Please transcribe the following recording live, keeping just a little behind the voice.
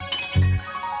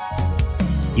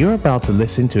You're about to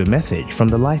listen to a message from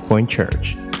the Life Point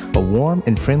Church, a warm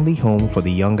and friendly home for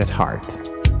the young at heart.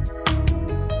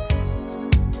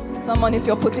 Someone, if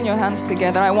you're putting your hands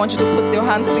together, I want you to put your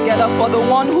hands together for the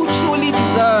one who truly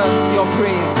deserves your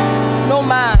praise. No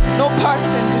man, no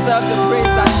person deserves the praise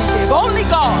that you give. Only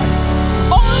God.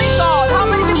 Only God. How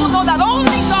many people know that?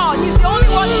 Only God. He's the only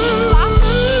one in his class.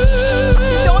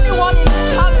 He's the only one in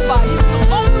his caliber. He's the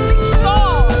only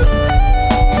God.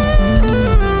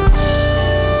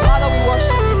 Father, we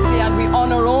worship you today and we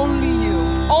honor only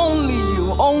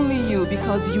you,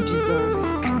 because you deserve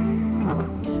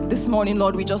it. This morning,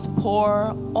 Lord, we just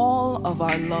pour all of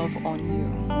our love on you.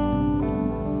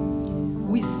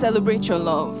 We celebrate your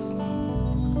love.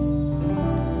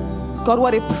 God,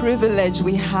 what a privilege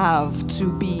we have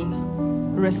to be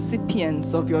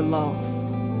recipients of your love.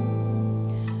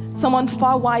 Someone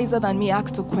far wiser than me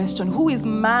asked a question: who is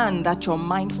man that you're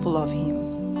mindful of him?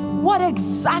 What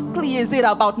exactly is it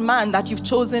about man that you've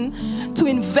chosen to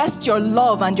invest your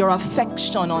love and your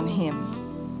affection on him?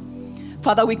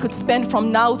 Father, we could spend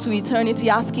from now to eternity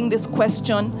asking this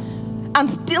question and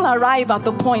still arrive at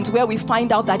the point where we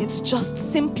find out that it's just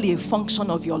simply a function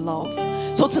of your love.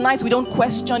 So tonight we don't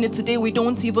question it. Today we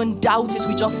don't even doubt it.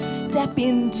 We just step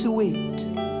into it.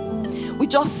 We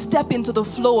just step into the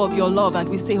flow of your love and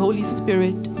we say, Holy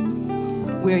Spirit,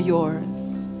 we're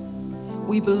yours.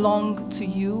 We belong to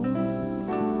you.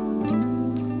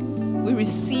 We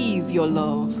receive your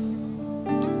love.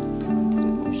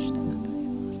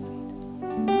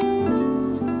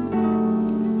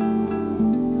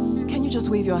 Just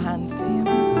wave your hands to him.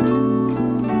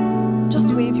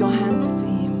 Just wave your hands to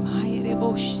him.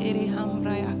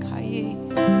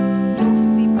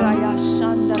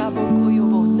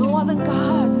 No other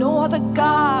God, no other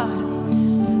God.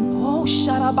 Oh,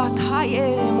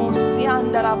 Sharabakaye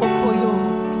Mosiandarabokoyo.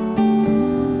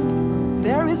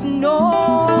 There is no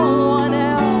one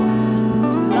else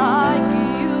like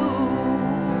you.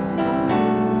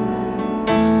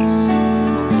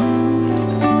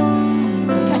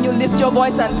 Lift your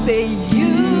voice and say,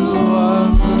 you are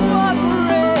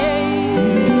great.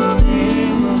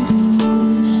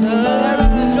 There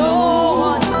is no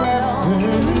one else.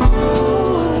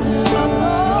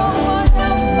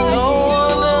 No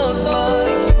one else like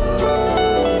you.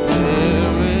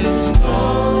 There is no.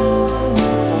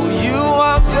 Oh, you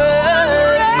are great.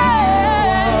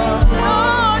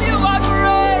 Lord, you are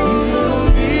great.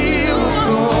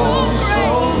 Miracle, so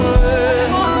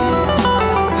great.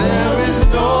 There is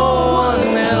no.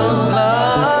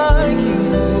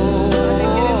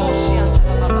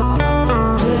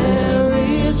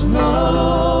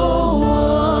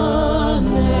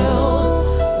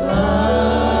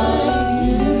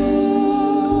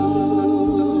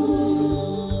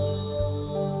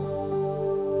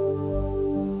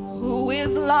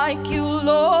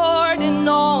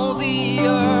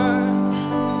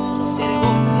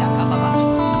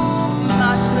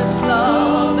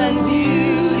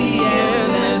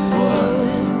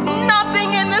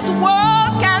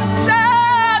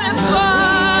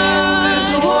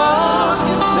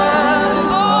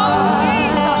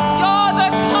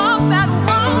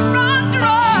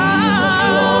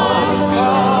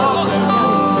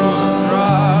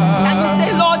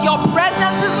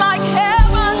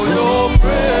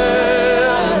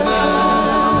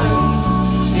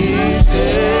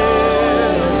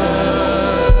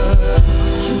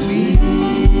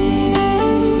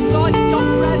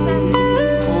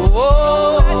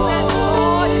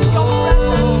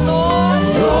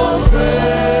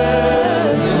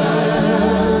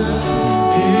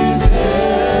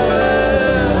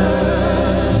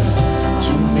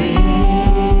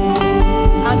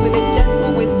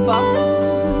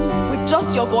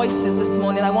 Voices this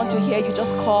morning, I want to hear you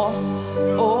just call,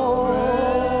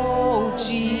 oh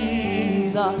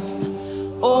Jesus,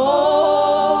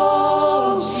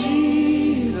 oh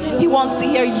Jesus. He wants to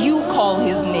hear you call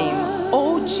his name.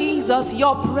 Oh Jesus,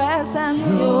 your presence,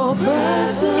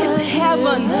 it's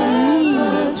heaven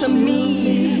to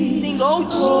me. Sing, oh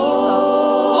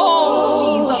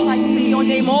Jesus, I say your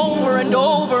name over and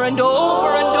over and over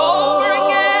and over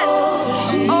again.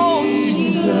 Oh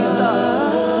Jesus.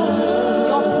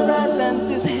 Your presence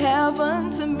is heaven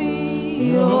to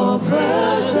me.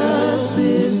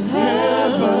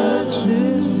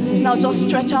 Now just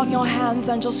stretch out your hands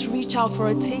and just reach out for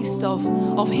a taste of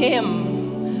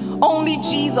him. Only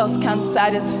Jesus can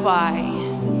satisfy.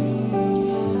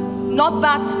 Not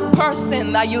that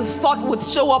person that you thought would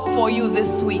show up for you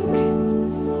this week.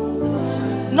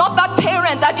 Not that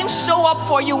parent that didn't show up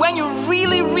for you when you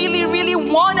really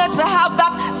wanted to have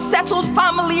that settled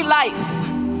family life.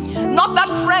 Not that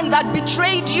friend that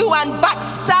betrayed you and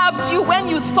backstabbed you when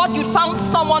you thought you'd found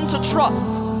someone to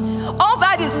trust. All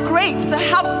that is great to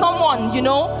have someone,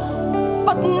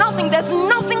 but there's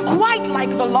nothing quite like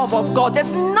the love of God.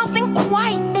 There's nothing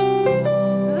quite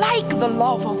like the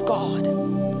love of God.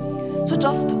 So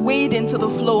just wade into the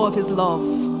flow of his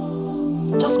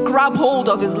love. Just grab hold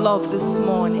of his love this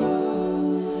morning.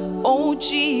 Oh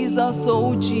Jesus,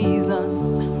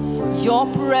 your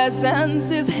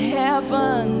presence is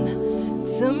heaven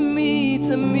to me,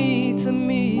 to me, to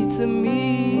me, to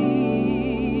me.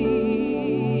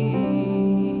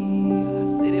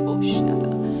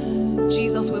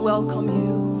 Jesus, we welcome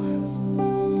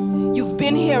you. You've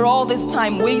been here all this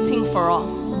time waiting for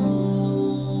us.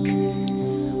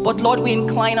 But Lord, we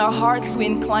incline our hearts, we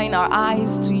incline our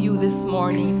eyes to you this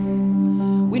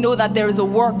morning. We know that there is a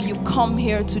work you've come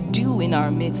here to do in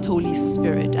our midst, Holy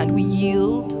Spirit, and we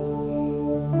yield.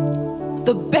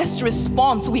 The best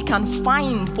response we can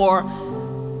find for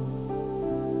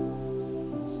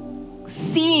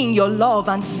seeing your love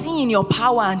and seeing your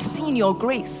power and seeing your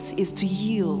grace is to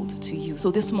yield to you.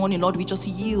 So this morning, Lord, we just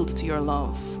yield to your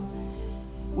love.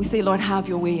 We say, Lord, have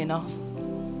your way in us.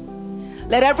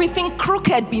 Let everything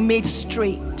crooked be made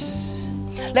straight.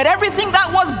 Let everything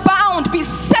that was bound be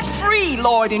set free,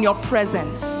 Lord, in your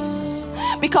presence.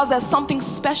 Because there's something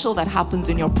special that happens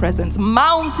in your presence.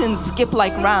 Mountains skip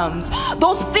like rams.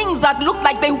 Those things that look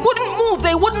like they wouldn't move,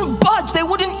 they wouldn't budge, they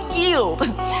wouldn't yield.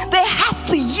 They have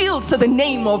to yield to the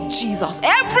name of Jesus.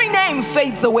 Every name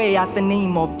fades away at the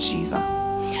name of Jesus.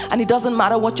 And it doesn't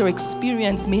matter what your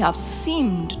experience may have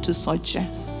seemed to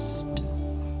suggest.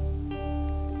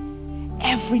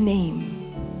 Every name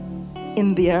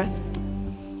in the earth,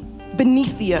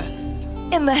 beneath the earth,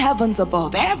 in the heavens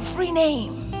above, every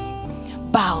name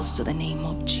bows to the name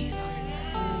of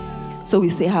Jesus. So we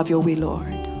say, have your way,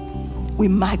 Lord. We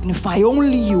magnify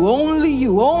only you, only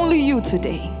you, only you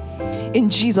today. In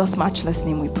Jesus' matchless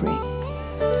name we pray.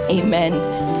 Amen.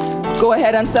 Go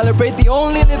ahead and celebrate the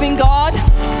only living God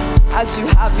as you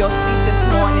have your seat this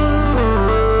morning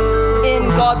in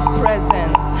God's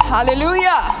presence.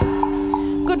 Hallelujah.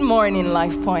 Good morning,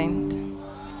 Life Point.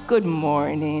 Good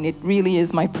morning. It really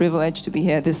is my privilege to be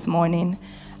here this morning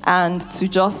and to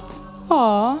just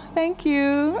thank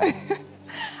you.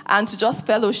 And to just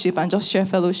fellowship and just share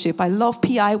fellowship. I love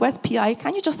PI. Where's PI?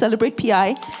 Can you just celebrate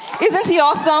PI? Isn't he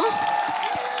awesome?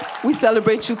 We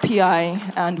celebrate you,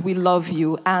 PI, and we love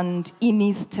you. And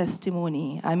Ini's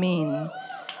testimony. I mean,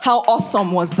 how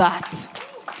awesome was that?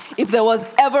 If there was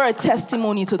ever a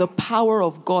testimony to the power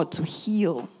of God to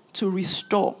heal, to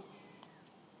restore.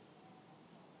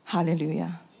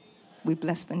 Hallelujah. We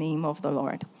bless the name of the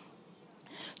Lord.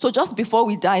 So just before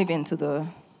we dive into the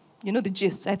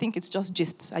gist, I think it's just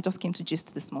gist. I just came to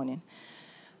gist this morning.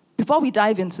 Before we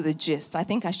dive into the gist, I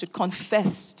think I should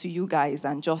confess to you guys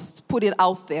and just put it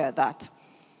out there that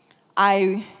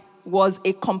I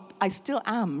still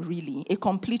am really a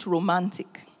complete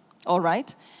romantic, all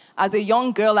right? As a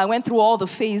young girl, I went through all the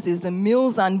phases, the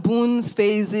Mills and Boons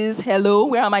phases. Hello,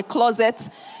 where are my closets?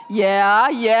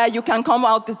 Yeah, you can come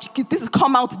out. This is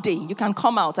come out day. You can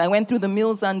come out. I went through the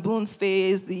Mills and Boons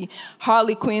phase, the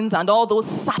Harlequins and all those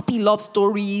sappy love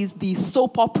stories, the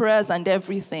soap operas and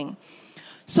everything.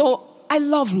 So I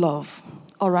love love,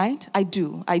 all right? I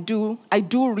do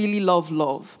really love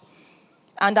love.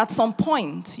 And at some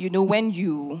point, when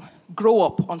you grow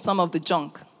up on some of the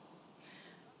junk,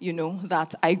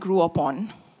 that I grew up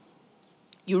on,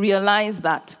 you realize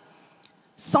that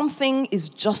something is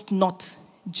just not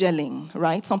gelling,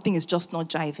 right? Something is just not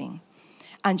jiving.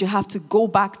 And you have to go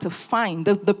back to find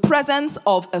the presence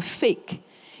of a fake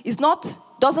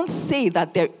doesn't say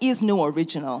that there is no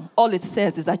original. All it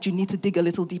says is that you need to dig a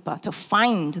little deeper to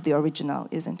find the original,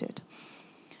 isn't it?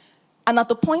 And at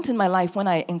the point in my life when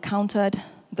I encountered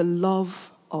the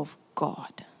love of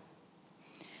God,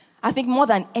 I think more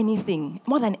than anything,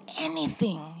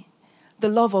 the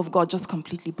love of God just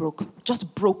completely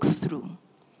broke through.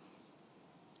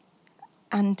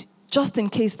 And just in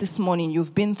case this morning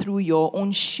you've been through your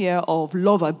own share of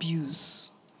love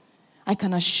abuse, I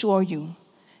can assure you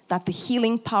that the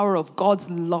healing power of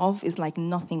God's love is like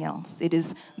nothing else. It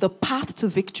is the path to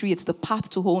victory, it's the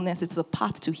path to wholeness, it's the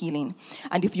path to healing.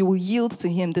 And if you will yield to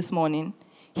him this morning,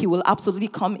 he will absolutely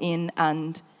come in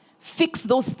and fix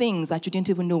those things that you didn't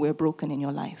even know were broken in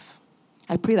your life.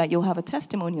 I pray that you'll have a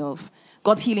testimony of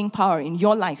God's healing power in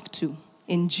your life too,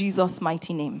 in Jesus'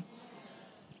 mighty name.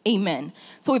 Amen.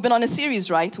 So we've been on a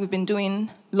series, right? We've been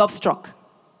doing Love Struck.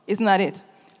 Isn't that it?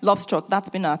 Love Struck,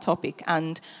 that's been our topic.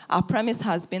 And our premise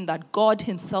has been that God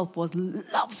himself was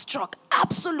love struck,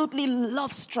 absolutely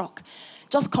love struck.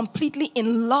 just completely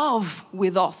in love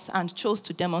with us and chose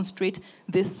to demonstrate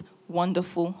this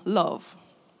wonderful love.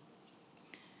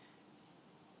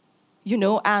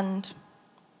 And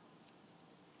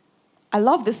I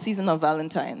love this season of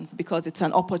Valentine's because it's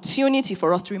an opportunity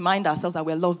for us to remind ourselves that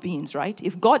we're love beings, right?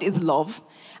 If God is love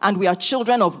and we are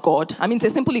children of God, it's a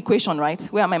simple equation, right?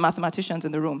 Where are my mathematicians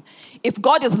in the room? If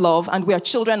God is love and we are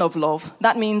children of love,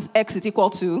 that means X is equal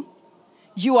to,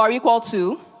 you are equal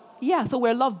to, so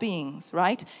we're love beings,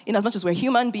 right? In as much as we're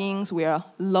human beings, we're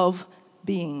love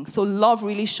beings. So love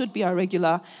really should be our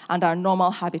regular and our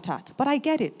normal habitat. But I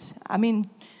get it.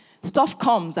 Stuff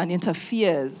comes and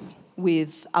interferes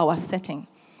with our setting.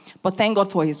 But thank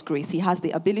God for his grace. He has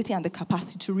the ability and the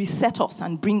capacity to reset us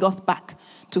and bring us back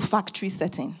to factory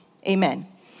setting. Amen.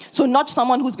 So nudge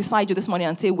someone who's beside you this morning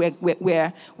and say,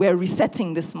 we're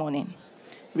resetting this morning.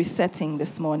 Resetting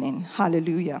this morning.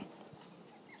 Hallelujah.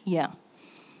 Yeah.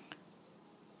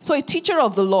 So a teacher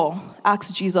of the law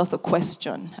asked Jesus a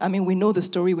question. We know the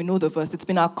story, we know the verse. It's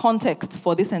been our context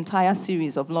for this entire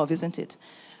series of love, isn't it?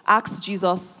 Asked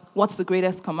Jesus, what's the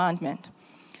greatest commandment?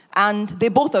 And they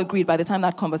both agreed by the time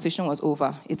that conversation was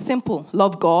over. It's simple.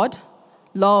 Love God,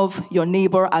 love your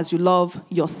neighbor as you love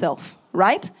yourself,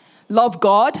 right? Love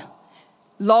God,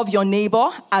 love your neighbor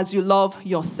as you love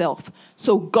yourself.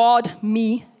 So God,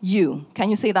 me, you. Can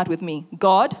you say that with me?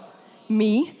 God,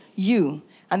 me, you.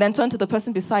 And then turn to the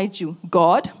person beside you.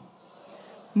 God,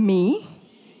 me,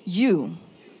 you.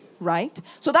 Right?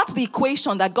 So that's the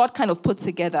equation that God kind of put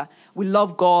together. We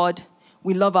love God,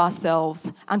 we love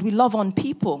ourselves, and we love on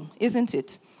people, isn't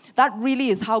it? That really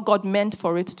is how God meant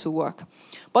for it to work.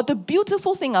 But the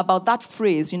beautiful thing about that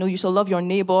phrase, you shall love your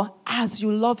neighbor as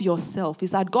you love yourself,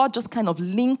 is that God just kind of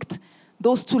linked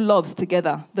those two loves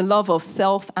together, the love of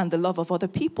self and the love of other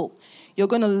people. You're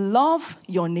going to love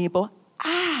your neighbor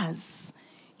as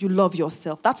you love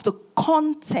yourself. That's the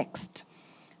context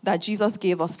that Jesus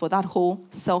gave us for that whole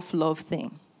self-love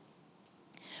thing.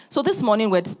 So this morning,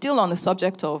 we're still on the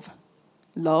subject of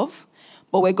love,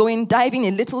 but we're diving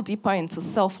a little deeper into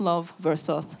self-love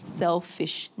versus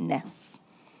selfishness.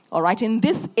 All right, in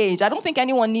this age, I don't think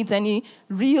anyone needs any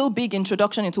real big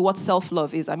introduction into what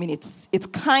self-love is. It's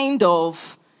kind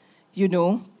of,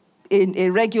 a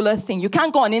regular thing. You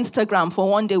can't go on Instagram for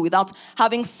one day without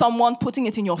having someone putting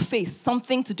it in your face,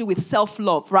 something to do with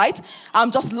self-love, right? I'm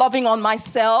just loving on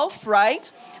myself, right?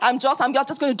 I'm just going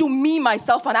to do me,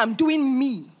 myself, and I'm doing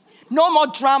me. No more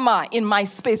drama in my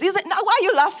space. Is it? Now, why are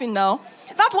you laughing now?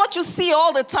 That's what you see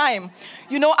all the time.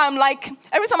 I'm like,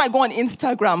 every time I go on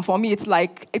Instagram, for me, it's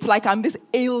like I'm this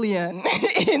alien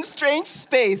in strange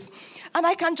space. And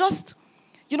I can just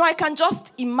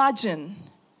imagine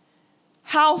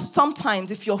how sometimes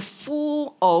if you're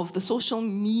full of the social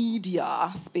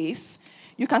media space,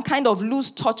 you can kind of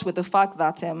lose touch with the fact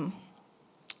that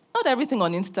not everything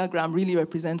on Instagram really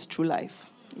represents true life.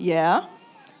 Yeah.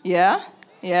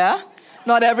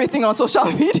 Not everything on social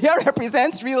media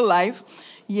represents real life.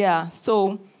 Yeah,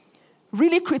 so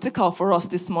really critical for us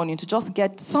this morning to just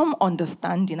get some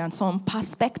understanding and some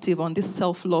perspective on this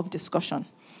self-love discussion.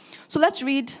 So let's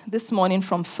read this morning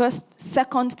from 2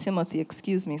 Timothy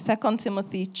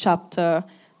chapter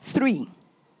 3.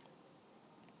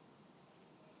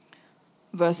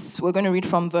 We're going to read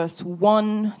from verse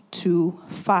 1 to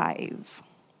 5.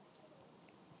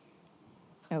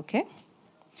 Okay?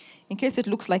 In case it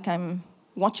looks like I'm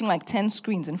watching like 10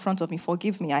 screens in front of me,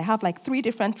 forgive me. I have like 3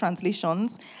 different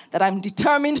translations that I'm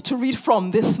determined to read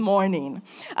from this morning.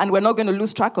 And we're not going to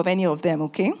lose track of any of them,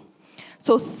 okay?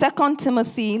 So 2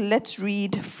 Timothy, let's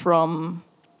read from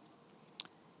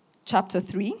chapter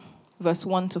 3, verse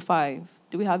 1 to 5.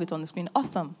 Do we have it on the screen?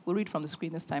 Awesome. We'll read from the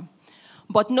screen this time.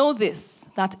 But know this,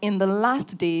 that in the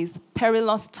last days,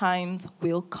 perilous times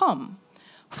will come.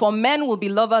 For men will be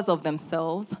lovers of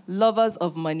themselves, lovers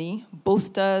of money,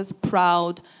 boasters,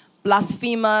 proud,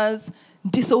 blasphemers,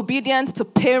 disobedient to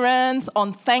parents,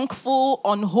 unthankful,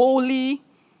 unholy,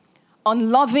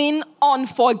 unloving,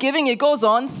 unforgiving, it goes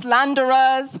on,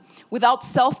 slanderers, without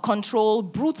self-control,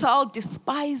 brutal,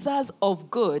 despisers of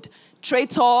good,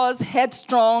 traitors,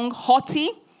 headstrong,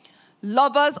 haughty,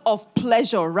 lovers of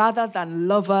pleasure rather than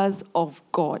lovers of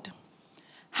God,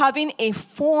 having a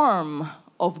form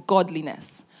of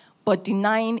godliness, but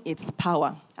denying its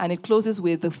power. And it closes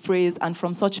with the phrase, and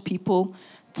from such people,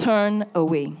 turn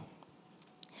away.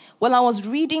 Well, I was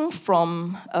reading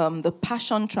from the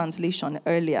Passion Translation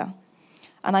earlier,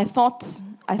 and I thought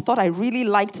I really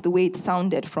liked the way it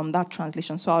sounded from that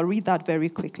translation, so I'll read that very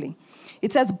quickly.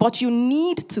 It says, but you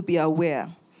need to be aware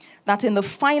that in the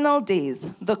final days,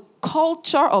 the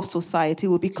culture of society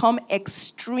will become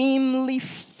extremely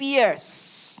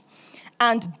fierce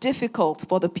and difficult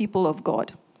for the people of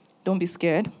God. Don't be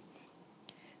scared.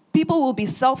 People will be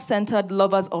self-centered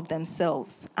lovers of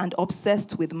themselves and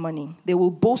obsessed with money. They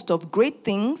will boast of great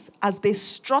things as they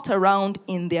strut around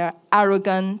in their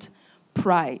arrogant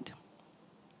pride.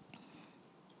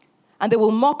 And they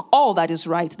will mock all that is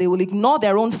right. They will ignore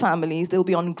their own families. They will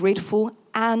be ungrateful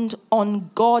and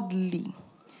ungodly.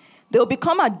 They will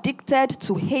become addicted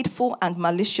to hateful and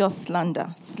malicious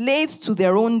slander, slaves to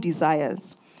their own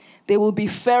desires. They will be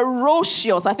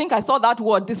ferocious. I think I saw that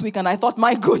word this week and I thought,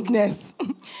 my goodness.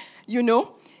 You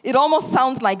know, it almost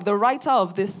sounds like the writer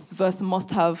of this verse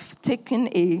must have taken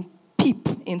a peep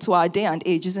into our day and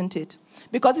age, isn't it?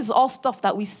 Because it's all stuff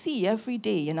that we see every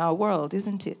day in our world,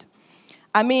 isn't it?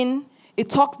 I mean, it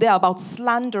talks there about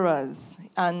slanderers.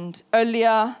 And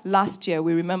earlier last year,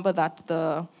 we remember that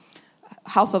the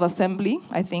House of Assembly,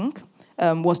 I think,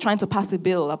 was trying to pass a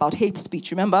bill about hate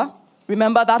speech, remember?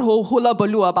 Remember that whole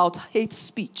hullabaloo about hate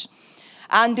speech?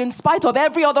 And in spite of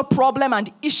every other problem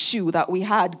and issue that we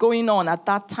had going on at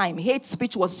that time, hate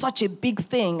speech was such a big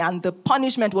thing, and the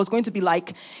punishment was going to be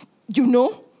like, you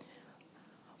know.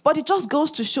 But it just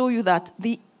goes to show you that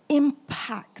the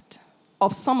impact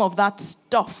of some of that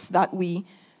stuff that we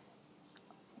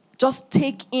just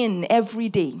take in every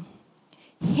day,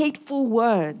 hateful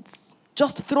words,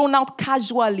 just thrown out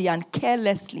casually and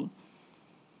carelessly.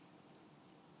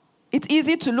 It's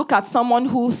easy to look at someone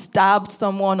who stabbed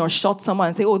someone or shot someone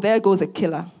and say, oh, there goes a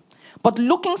killer. But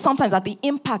looking sometimes at the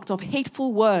impact of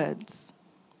hateful words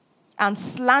and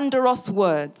slanderous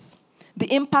words, the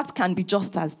impact can be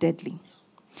just as deadly.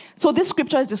 So this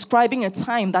scripture is describing a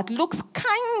time that looks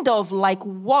kind of like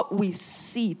what we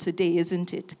see today,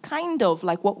 isn't it? Kind of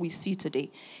like what we see today.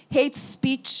 Hate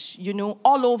speech, you know,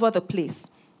 all over the place.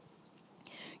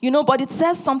 You know, but it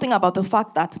says something about the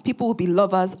fact that people will be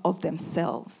lovers of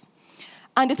themselves.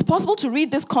 And it's possible to read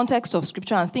this context of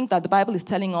scripture and think that the Bible is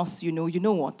telling us, you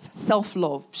know what?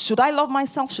 Self-love. Should I love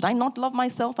myself? Should I not love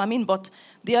myself? I mean, but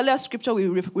the earlier scripture we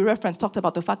referenced talked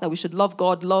about the fact that we should love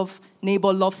God, love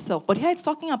neighbor, love self. But here it's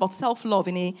talking about self-love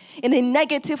in a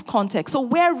negative context. So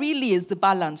where really is the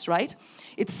balance, right?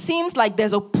 It seems like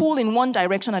there's a pull in one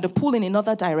direction and a pull in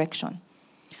another direction.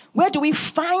 Where do we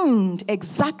find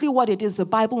exactly what it is the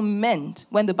Bible meant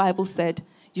when the Bible said,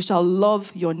 you shall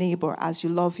love your neighbor as you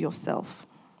love yourself?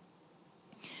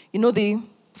 You know, the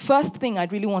first thing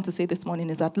I'd really want to say this morning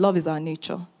is that love is our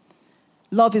nature.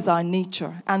 Love is our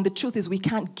nature. And the truth is we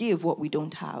can't give what we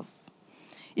don't have.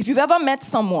 If you've ever met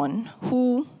someone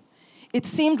who it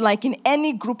seemed like in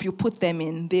any group you put them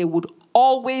in, they would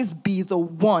always be the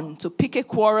one to pick a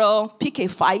quarrel, pick a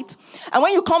fight. And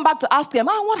when you come back to ask them,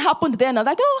 what happened then? I'm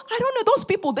like, I don't know, these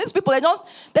people,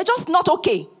 they're just not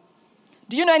okay.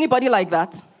 Do you know anybody like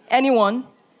that? Anyone?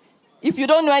 If you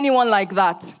don't know anyone like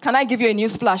that, can I give you a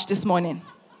news flash this morning?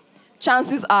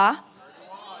 Chances are.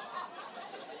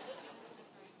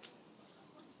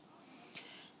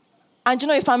 And you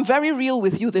know, if I'm very real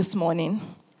with you this morning,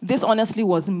 this honestly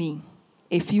was me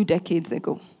a few decades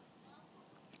ago.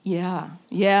 Yeah.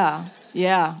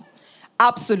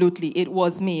 Absolutely, it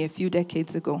was me a few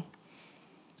decades ago.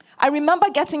 I remember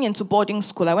getting into boarding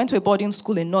school. I went to a boarding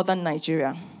school in northern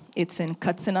Nigeria. It's in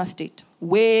Katsina State,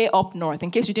 way up north. In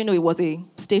case you didn't know, it was a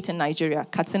state in Nigeria,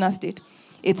 Katsina State.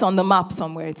 It's on the map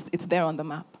somewhere. It's there on the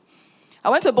map. I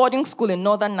went to a boarding school in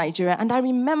northern Nigeria, and I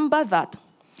remember that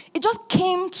it just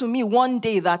came to me one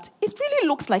day that it really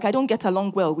looks like I don't get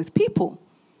along well with people.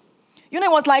 You know,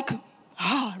 it was like,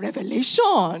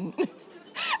 revelation.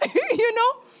 You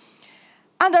know?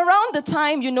 And around the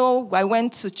time, you know, I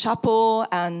went to chapel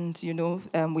and, you know,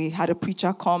 we had a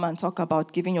preacher come and talk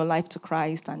about giving your life to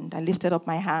Christ. And I lifted up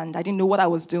my hand. I didn't know what I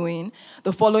was doing.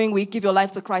 The following week, give your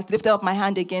life to Christ, lifted up my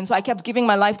hand again. So I kept giving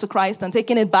my life to Christ and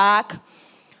taking it back.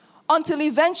 Until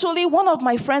eventually, one of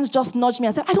my friends just nudged me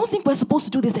and said, I don't think we're supposed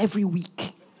to do this every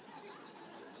week.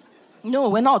 No,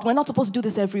 we're not. We're not supposed to do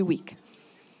this every week.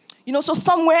 You know, so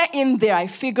somewhere in there, I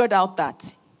figured out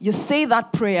that you say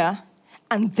that prayer,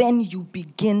 and then you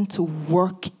begin to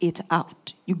work it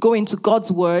out. You go into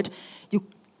God's word, you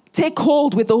take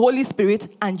hold with the Holy Spirit,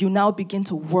 and you now begin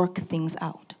to work things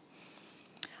out.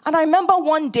 And I remember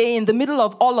one day in the middle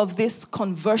of all of this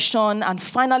conversion and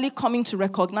finally coming to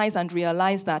recognize and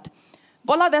realize that,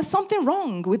 Bola, there's something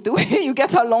wrong with the way you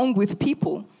get along with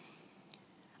people.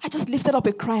 I just lifted up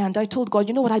a cry and I told God,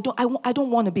 you know what, I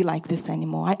don't want to be like this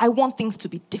anymore. I want things to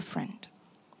be different.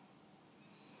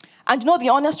 And you know the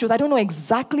honest truth, I don't know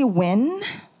exactly when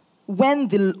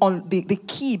the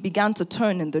key began to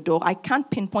turn in the door. I can't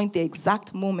pinpoint the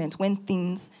exact moment when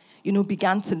things, you know,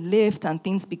 began to lift and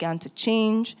things began to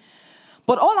change.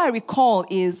 But all I recall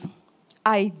is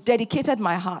I dedicated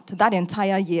my heart that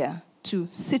entire year to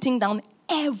sitting down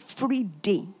every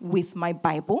day with my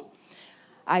Bible.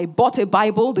 I bought a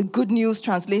Bible, the Good News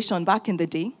translation back in the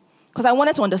day, because I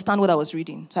wanted to understand what I was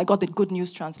reading. So I got the Good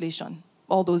News translation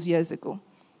all those years ago,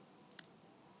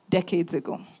 decades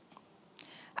ago,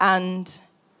 and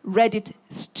read it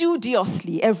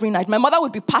studiously every night. My mother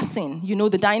would be passing,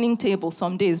 the dining table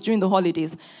some days during the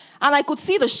holidays, and I could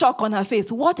see the shock on her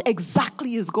face. What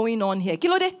exactly is going on here?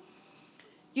 Kilode?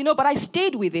 But I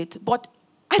stayed with it. But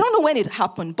I don't know when it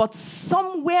happened, but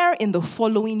somewhere in the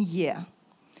following year,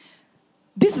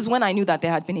 this is when I knew that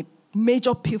there had been a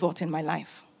major pivot in my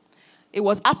life. It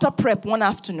was after prep one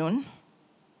afternoon,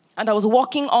 and I was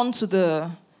walking onto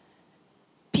the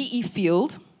PE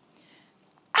field,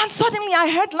 and suddenly I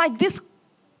heard like this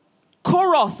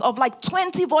chorus of like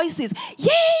 20 voices.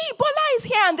 Yay, Bola is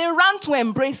here, and they ran to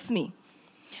embrace me.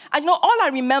 And all I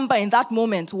remember in that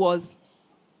moment was,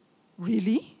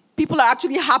 really? People are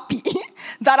actually happy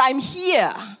that I'm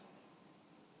here.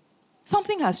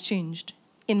 Something has changed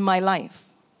in my life.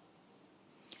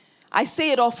 I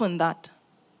say it often that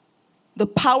the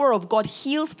power of God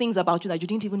heals things about you that you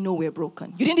didn't even know were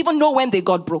broken. You didn't even know when they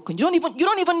got broken. You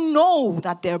don't even know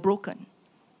that they're broken.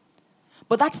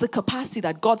 But that's the capacity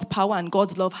that God's power and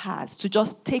God's love has to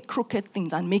just take crooked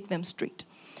things and make them straight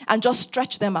and just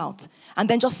stretch them out and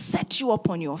then just set you up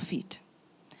on your feet.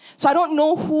 So I don't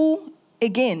know who,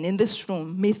 again, in this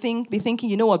room may be thinking,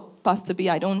 you know what, Pastor B,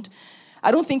 I don't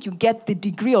think you get the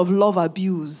degree of love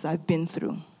abuse I've been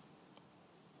through.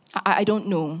 I don't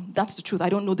know. That's the truth. I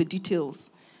don't know the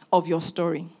details of your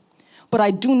story. But I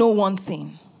do know one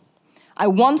thing. I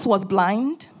once was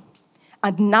blind,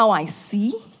 and now I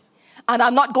see, and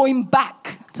I'm not going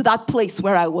back to that place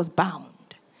where I was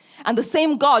bound. And the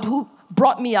same God who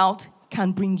brought me out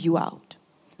can bring you out.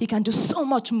 He can do so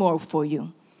much more for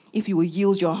you if you will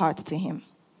yield your heart to him.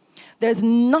 There's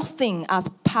nothing as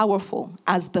powerful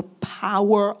as the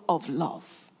power of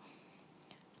love.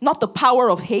 Not the power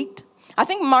of hate. I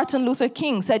think Martin Luther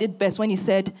King said it best when he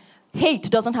said,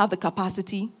 hate doesn't have the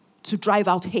capacity to drive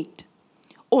out hate.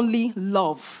 Only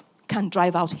love can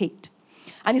drive out hate.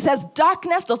 And he says,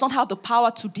 darkness does not have the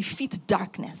power to defeat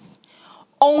darkness.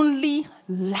 Only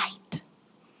light.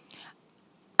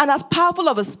 And as powerful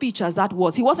of a speech as that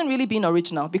was, he wasn't really being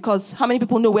original, because how many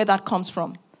people know where that comes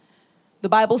from? The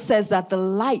Bible says that the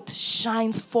light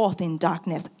shines forth in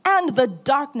darkness, and the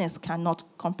darkness cannot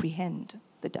comprehend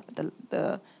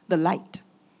the light.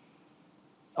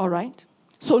 All right?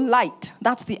 So light,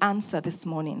 that's the answer this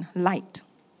morning, light.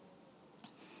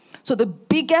 So the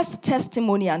biggest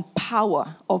testimony and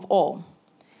power of all,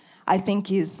 I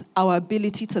think, is our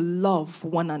ability to love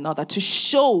one another, to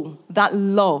show that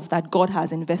love that God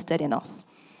has invested in us.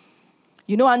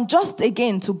 And just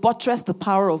again, to buttress the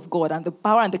power of God and the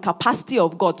power and the capacity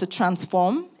of God to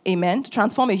transform, amen, to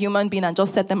transform a human being and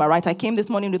just set them aright. I came this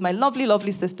morning with my lovely,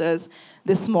 lovely sisters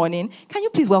this morning. Can you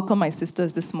please welcome my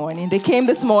sisters this morning? They came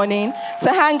this morning to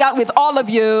hang out with all of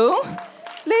you.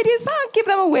 Ladies, give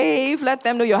them a wave. Let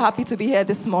them know you're happy to be here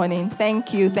this morning.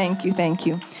 Thank you, thank you, thank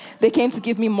you. They came to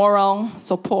give me moral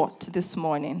support this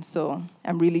morning, so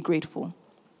I'm really grateful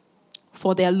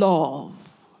for their love.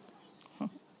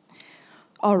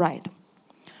 All right.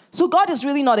 So God is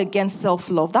really not against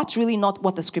self-love. That's really not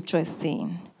what the scripture is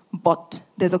saying. But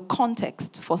there's a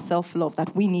context for self-love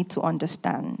that we need to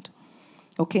understand.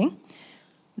 Okay?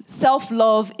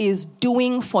 Self-love is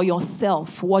doing for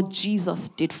yourself what Jesus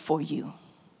did for you.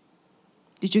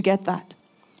 Did you get that?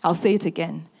 I'll say it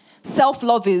again.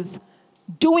 Self-love is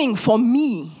doing for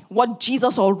me what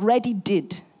Jesus already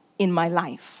did in my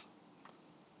life.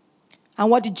 And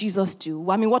what did Jesus do?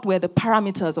 What were the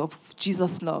parameters of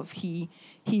Jesus' love? He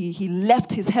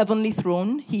left his heavenly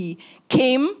throne. He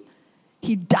came.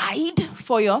 He died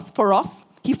for us.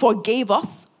 He forgave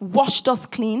us, washed us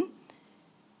clean.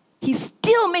 He's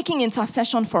still making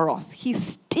intercession for us. He's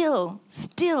still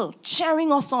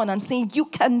cheering us on and saying, you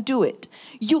can do it.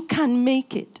 You can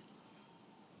make it.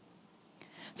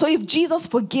 So if Jesus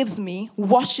forgives me,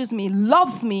 washes me,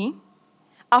 loves me,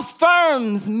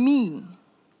 affirms me,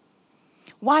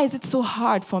 why is it so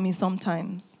hard for me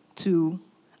sometimes to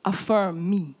affirm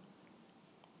me?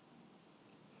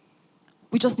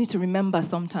 We just need to remember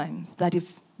sometimes that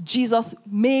if Jesus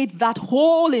made that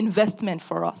whole investment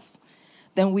for us,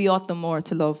 then we ought the more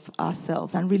to love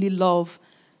ourselves and really love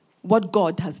what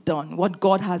God has done, what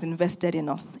God has invested in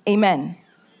us. Amen.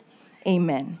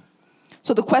 Amen.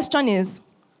 So the question is,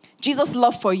 Jesus'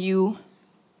 love for you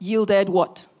yielded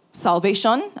what?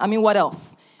 Salvation. What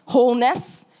else?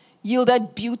 Wholeness.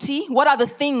 yielded beauty? What are the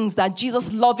things that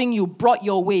Jesus loving you brought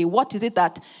your way? What is it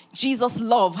that Jesus'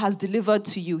 love has delivered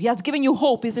to you? He has given you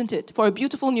hope, isn't it? For a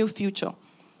beautiful new future.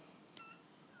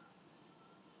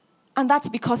 And that's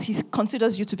because he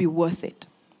considers you to be worth it.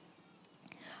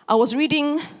 I was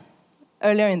reading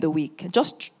earlier in the week,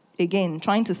 just again,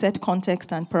 trying to set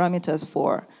context and parameters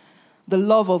for the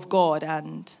love of God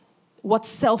and what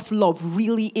self-love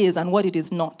really is and what it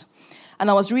is not. And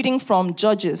I was reading from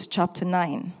Judges chapter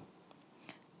 9.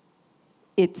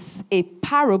 It's a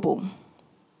parable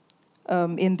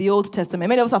in the Old Testament.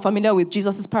 Many of us are familiar with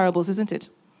Jesus' parables, isn't it?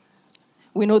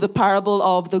 We know the parable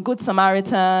of the Good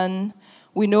Samaritan.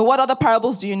 We know, what other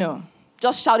parables do you know?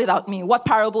 Just shout it out me. What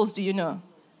parables do you know?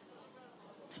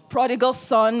 Prodigal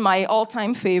son, my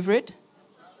all-time favorite.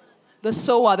 The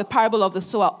sower, the parable of the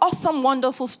sower. Awesome,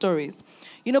 wonderful stories.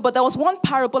 You know, but there was one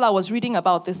parable I was reading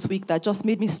about this week that just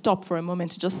made me stop for a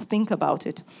moment to just think about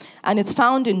it. And it's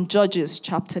found in Judges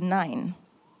chapter 9.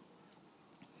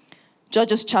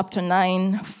 Judges chapter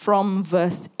 9 from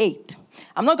verse 8.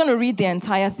 I'm not going to read the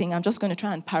entire thing. I'm just going to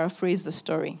try and paraphrase the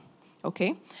story.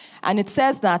 Okay? And it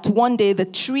says that one day the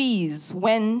trees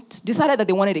decided that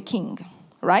they wanted a king.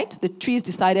 Right? The trees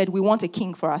decided we want a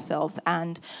king for ourselves.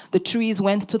 And the trees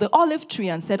went to the olive tree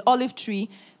and said, olive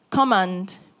tree, come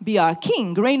and be our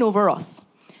king, reign over us.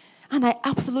 And I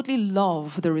absolutely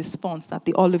love the response that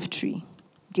the olive tree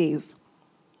gave.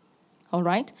 All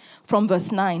right? From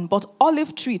verse 9. But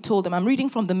olive tree told them, I'm reading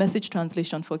from the Message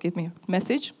translation, forgive me,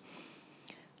 Message.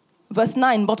 Verse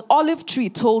 9, but olive tree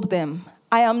told them,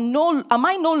 am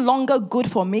I no longer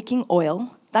good for making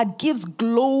oil that gives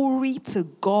glory to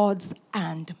gods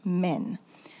and men,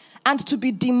 and to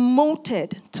be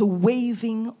demoted to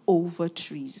waving over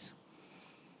trees?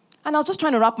 And I was just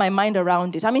trying to wrap my mind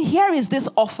around it. I mean, here is this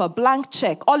offer, blank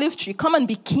check, olive tree, come and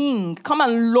be king, come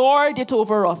and lord it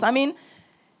over us. I mean,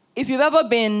 if you've ever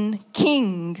been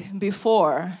king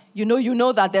before, you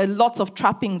know that there are lots of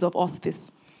trappings of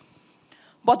office.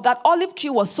 But that olive tree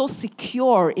was so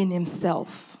secure in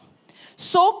himself,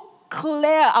 so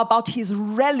clear about his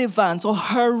relevance or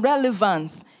her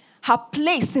relevance, her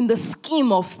place in the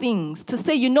scheme of things, to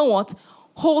say, you know what,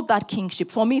 hold that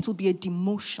kingship. For me, it will be a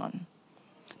demotion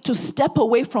to step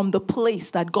away from the place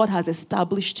that God has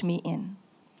established me in.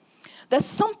 There's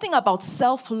something about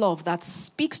self-love that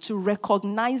speaks to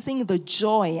recognizing the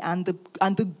joy and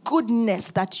the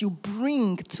goodness that you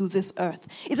bring to this earth.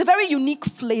 It's a very unique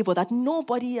flavor that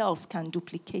nobody else can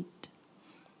duplicate.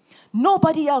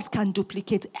 Nobody else can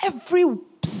duplicate. Every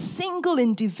single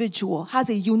individual has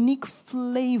a unique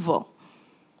flavor,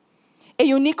 a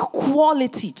unique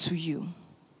quality to you,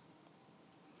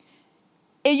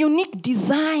 a unique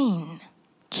design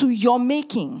to your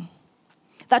making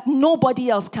that nobody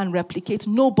else can replicate,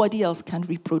 nobody else can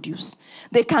reproduce.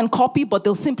 They can copy, but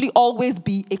they'll simply always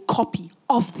be a copy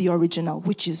of the original,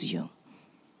 which is you.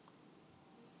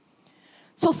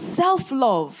 So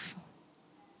self-love,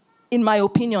 in my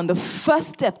opinion, the first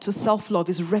step to self-love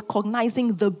is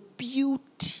recognizing the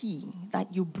beauty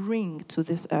that you bring to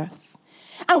this earth.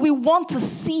 And we want to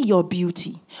see your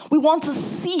beauty. We want to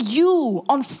see you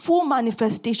on full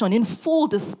manifestation, in full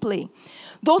display.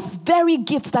 Those very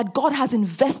gifts that God has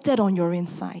invested on your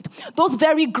inside. Those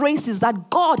very graces that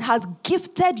God has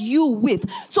gifted you with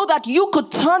so that you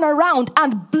could turn around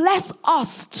and bless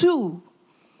us too.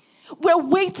 We're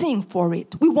waiting for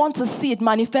it. We want to see it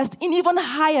manifest in even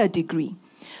higher degree.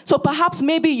 So perhaps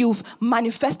maybe you've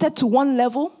manifested to one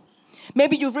level.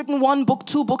 Maybe you've written 1 book,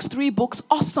 2 books, 3 books.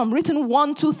 Awesome. Written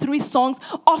 1, 2, 3 songs.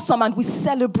 Awesome. And we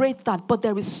celebrate that. But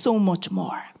there is so much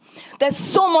more. There's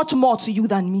so much more to you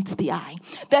than meets the eye.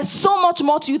 There's so much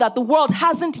more to you that the world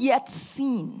hasn't yet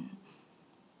seen.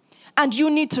 And you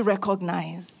need to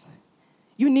recognize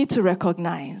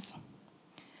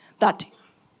that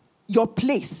your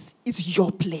place is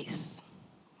your place.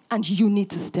 And you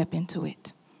need to step into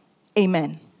it.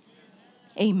 Amen.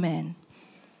 Amen.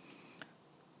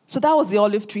 So that was the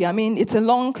olive tree. I mean, it's a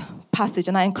long passage,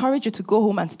 and I encourage you to go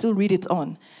home and still read it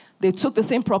on. They took the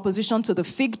same proposition to the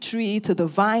fig tree, to the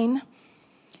vine.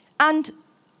 And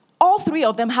all three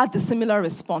of them had the similar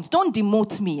response. Don't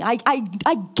demote me. I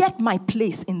get my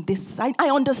place in this. I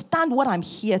understand what I'm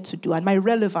here to do and my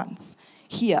relevance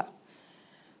here.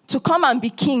 To come and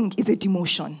be king is a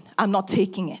demotion. I'm not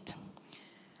taking it.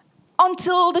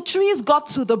 Until the trees got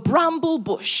to the bramble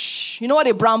bush. You know what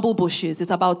a bramble bush is?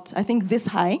 It's about, I think, this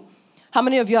high. How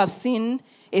many of you have seen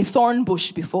a thorn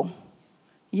bush before?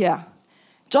 Yeah.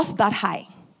 Just that high.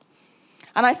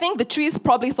 And I think the trees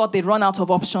probably thought they'd run out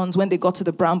of options when they got to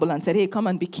the bramble and said, hey, come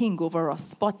and be king over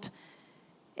us. But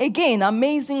again,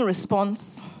 amazing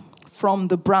response from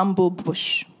the bramble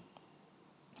bush.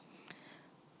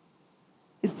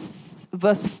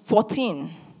 verse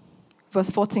 14. Verse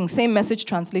 14, same Message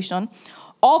translation.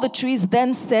 All the trees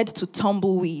then said to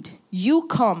Tumbleweed, "You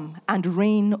come and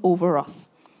reign over us."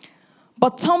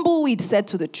 But Tumbleweed said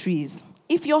to the trees,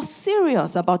 "If you're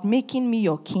serious about making me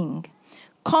your king,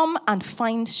 come and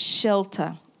find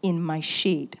shelter in my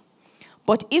shade.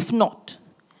 But if not,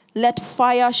 let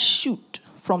fire shoot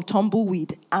from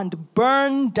Tumbleweed and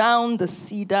burn down the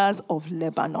cedars of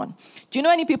Lebanon." Do you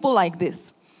know any people like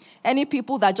this? Any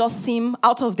people that just seem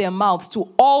out of their mouths to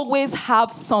always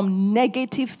have some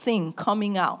negative thing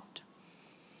coming out?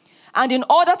 And in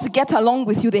order to get along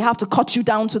with you, they have to cut you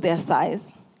down to their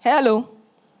size. Hello.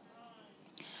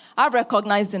 I've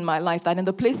recognized in my life that in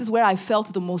the places where I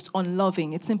felt the most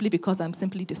unloving, it's simply because I'm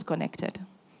simply disconnected.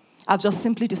 I've just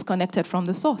simply disconnected from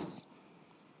the source.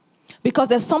 Because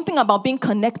there's something about being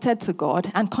connected to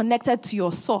God and connected to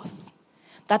your source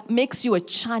that makes you a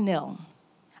channel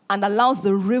and allows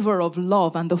the river of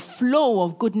love and the flow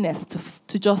of goodness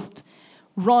to just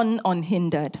run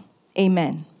unhindered.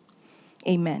 Amen.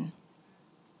 Amen.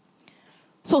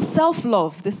 So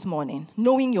self-love this morning,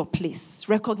 knowing your place,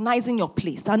 recognizing your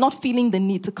place, and not feeling the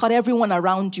need to cut everyone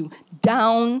around you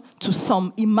down to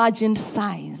some imagined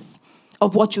size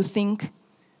of what you think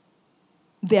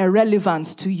their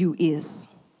relevance to you is.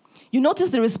 You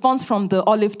notice the response from the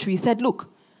olive tree. He said, "Look,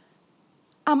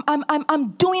 I'm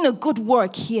doing a good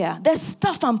work here. There's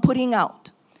stuff I'm putting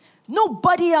out.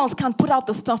 Nobody else can put out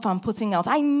the stuff I'm putting out.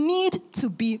 I need to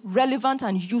be relevant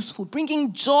and useful,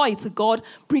 bringing joy to God,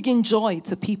 bringing joy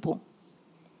to people."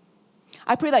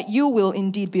 I pray that you will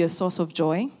indeed be a source of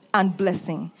joy and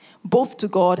blessing, both to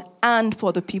God and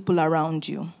for the people around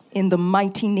you, in the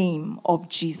mighty name of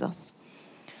Jesus.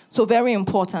 So very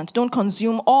important, don't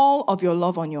consume all of your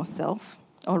love on yourself,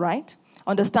 all right?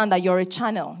 Understand that you're a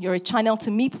channel. You're a channel to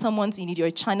meet someone's need. You're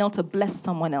a channel to bless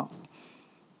someone else.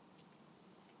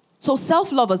 So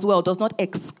self-love as well does not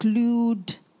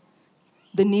exclude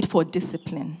the need for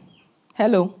discipline.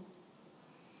 Hello.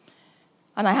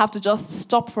 And I have to just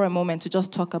stop for a moment to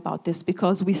just talk about this,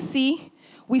 because we see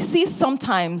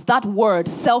sometimes that word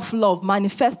self-love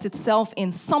manifests itself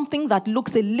in something that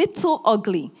looks a little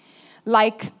ugly,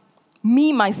 like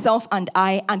me, myself, and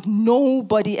I, and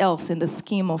nobody else in the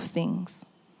scheme of things.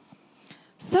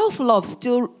 Self-love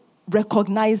still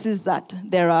recognizes that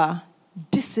there are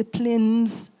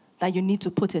disciplines that you need to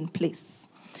put in place.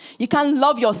 You can't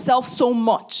love yourself so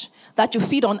much that you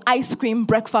feed on ice cream,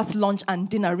 breakfast, lunch, and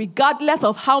dinner, regardless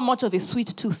of how much of a sweet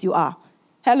tooth you are.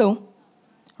 Hello?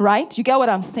 Right? You get what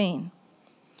I'm saying?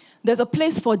 There's a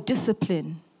place for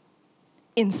discipline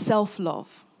in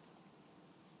self-love.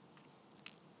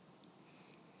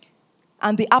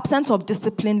 And the absence of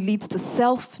discipline leads to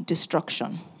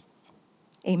self-destruction.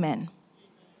 Amen.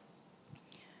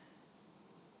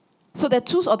 So there are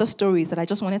two other stories that I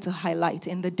just wanted to highlight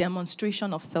in the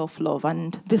demonstration of self-love.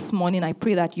 And this morning, I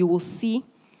pray that you will see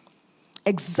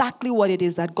exactly what it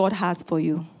is that God has for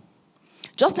you.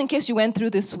 Just in case you went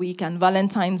through this week and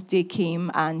Valentine's Day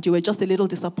came and you were just a little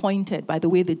disappointed by the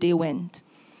way the day went,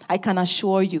 I can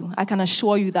assure you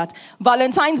that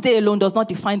Valentine's Day alone does not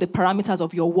define the parameters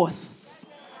of your worth.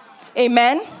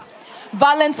 Amen?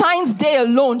 Valentine's Day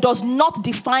alone does not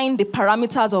define the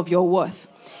parameters of your worth.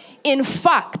 In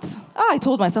fact, I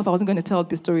told myself I wasn't going to tell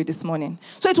this story this morning.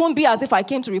 So it won't be as if I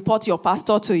came to report your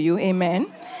pastor to you.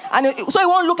 Amen? And so it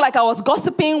won't look like I was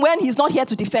gossiping when he's not here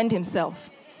to defend himself.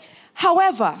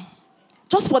 However,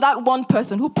 just for that one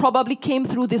person who probably came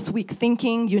through this week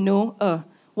thinking,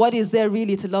 what is there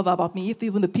really to love about me if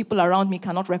even the people around me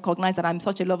cannot recognize that I'm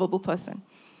such a lovable person?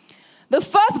 The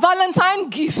first Valentine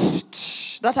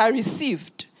gift that I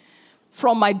received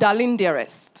from my darling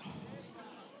dearest,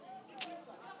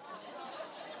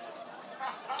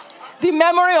 the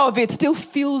memory of it still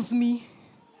fills me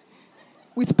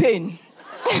with pain.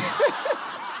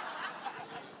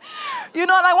 And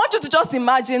I want you to just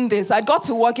imagine this. I got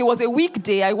to work. It was a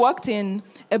weekday. I worked in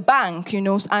a bank,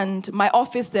 and my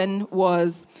office then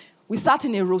we sat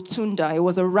in a rotunda. It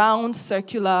was a round,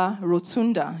 circular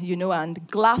rotunda, and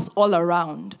glass all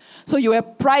around. So you were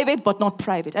private, but not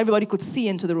private. Everybody could see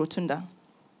into the rotunda.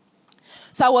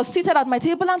 So I was seated at my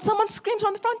table, and someone screams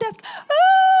from the front desk,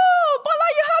 "Oh, Bola,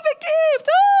 you have a gift!"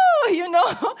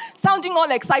 Oh, sounding all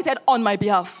excited on my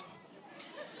behalf.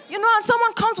 And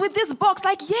someone comes with this box,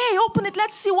 like, "Yay, open it,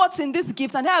 let's see what's in this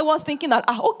gift." And here I was thinking that,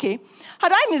 okay,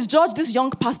 had I misjudged this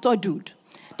young pastor dude?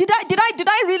 Did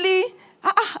I really...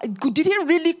 did he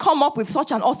really come up with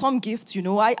such an awesome gift?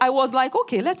 I was like,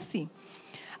 okay, let's see.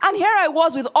 And here I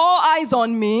was with all eyes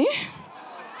on me.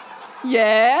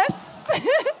 Yes.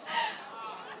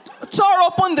 Tore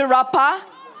open the wrapper.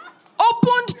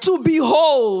 Opened to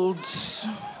behold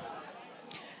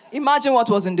Imagine what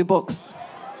was in the box.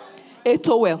 A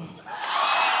towel.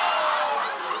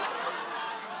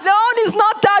 Your own is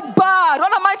not that bad.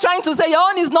 What am I trying to say? Your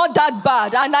own is not that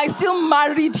bad. And I still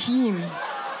married him.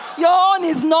 Your own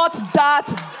is not that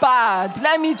bad.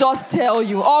 Let me just tell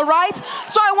you. All right?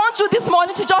 So I want you this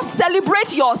morning to just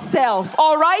celebrate yourself.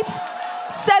 All right?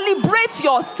 Celebrate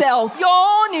yourself. Your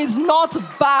own is not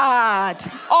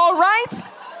bad. All right?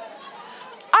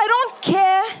 I don't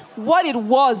care what it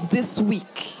was this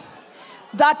week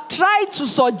that tried to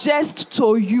suggest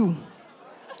to you.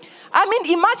 I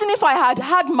mean, imagine if I had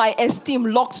had my esteem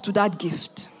locked to that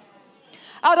gift.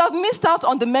 I would have missed out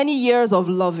on the many years of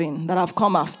loving that I've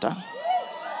come after.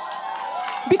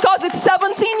 Because it's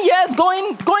 17 years,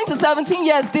 going to 17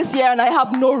 years this year, and I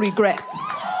have no regrets.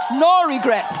 No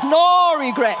regrets. No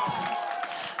regrets.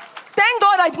 Thank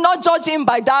God I did not judge him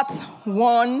by that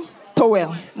one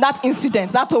towel, that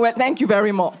incident, that towel. Thank you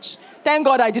very much. Thank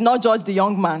God I did not judge the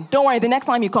young man. Don't worry, the next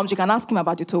time he comes, you can ask him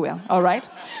about the towel, all right?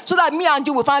 So that me and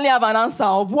you will finally have an answer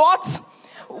of what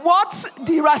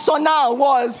the rationale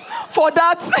was for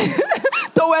that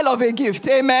towel of a gift.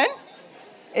 Amen?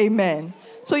 Amen.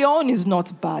 So your own is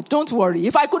not bad. Don't worry.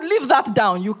 If I could leave that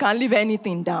down, you can leave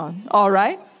anything down, all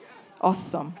right?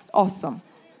 Awesome. Awesome.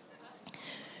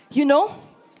 You know,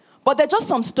 but there are just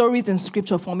some stories in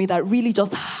scripture for me that really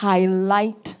just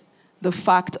highlight the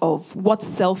fact of what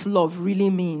self-love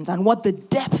really means and what the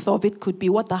depth of it could be,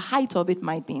 what the height of it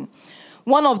might be.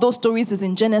 One of those stories is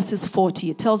in Genesis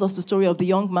 40. It tells us the story of the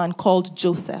young man called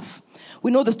Joseph. We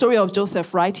know the story of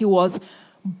Joseph, right? He was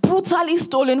brutally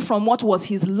stolen from what was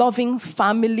his loving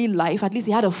family life. At least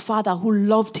he had a father who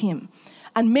loved him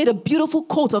and made a beautiful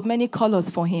coat of many colors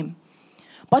for him.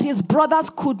 But his brothers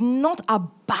could not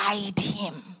abide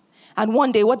him. And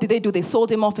one day, what did they do? They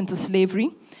sold him off into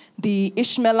slavery. The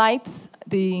Ishmaelite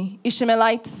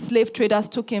slave traders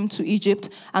took him to Egypt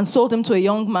and sold him to a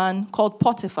young man called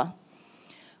Potiphar.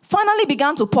 Finally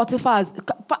began to prosper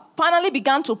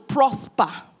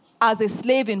as a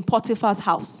slave in Potiphar's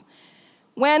house.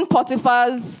 When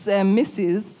Potiphar's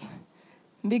missus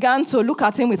began to look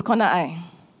at him with corner eye,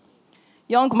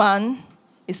 young man,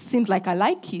 it seems like I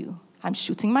like you. I'm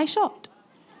shooting my shot.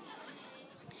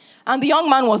 And the young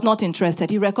man was not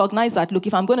interested. He recognized that, look,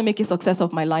 if I'm going to make a success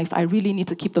of my life, I really need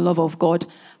to keep the love of God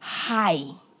high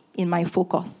in my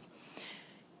focus.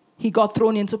 He got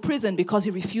thrown into prison because he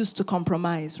refused to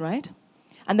compromise, right?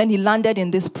 And then he landed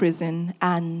in this prison,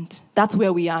 and that's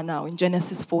where we are now in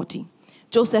Genesis 40.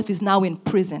 Joseph is now in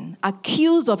prison,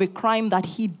 accused of a crime that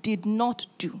he did not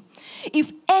do.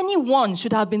 If anyone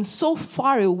should have been so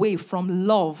far away from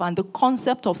love and the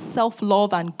concept of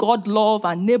self-love and God love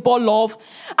and neighbor love,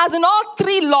 as in all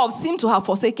three loves seem to have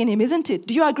forsaken him, isn't it?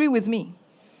 Do you agree with me?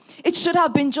 It should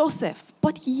have been Joseph.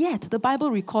 But yet, the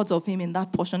Bible records of him in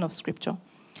that portion of scripture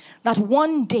that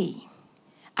one day,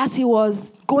 as he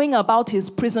was going about his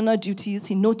prisoner duties,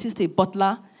 he noticed a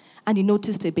butler and he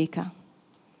noticed a baker.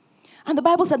 And the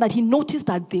Bible said that he noticed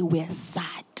that they were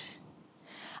sad.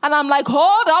 And I'm like,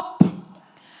 hold up.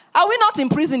 Are we not in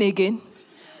prison again?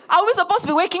 Are we supposed to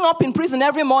be waking up in prison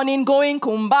every morning going,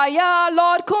 kumbaya,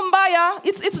 Lord, kumbaya?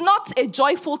 It's not a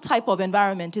joyful type of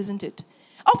environment, isn't it?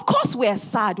 Of course we're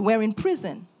sad. We're in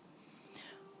prison.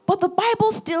 But the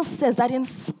Bible still says that in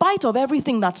spite of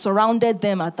everything that surrounded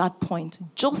them at that point,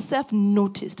 Joseph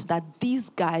noticed that these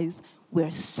guys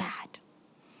were sad.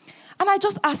 And I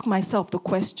just ask myself the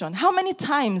question, how many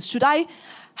times should I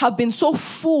have been so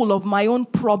full of my own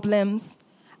problems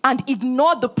and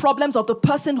ignored the problems of the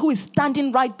person who is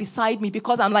standing right beside me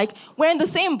because I'm like, we're in the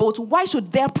same boat. Why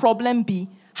should their problem be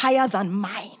higher than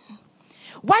mine?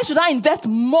 Why should I invest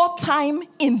more time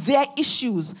in their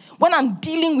issues when I'm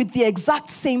dealing with the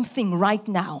exact same thing right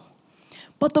now?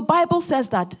 But the Bible says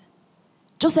that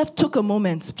Joseph took a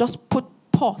moment, just put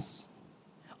pause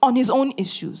on his own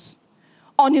issues,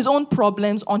 on his own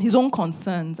problems, on his own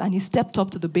concerns, and he stepped up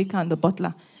to the baker and the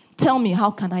butler. Tell me, how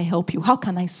can I help you? How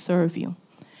can I serve you?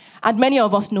 And many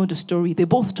of us know the story. They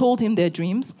both told him their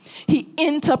dreams. He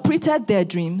interpreted their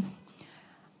dreams.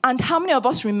 And how many of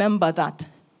us remember that?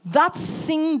 That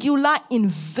singular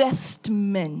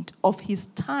investment of his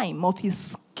time, of his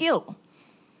skill,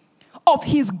 of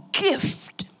his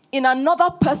gift in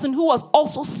another person who was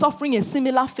also suffering a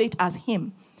similar fate as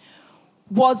him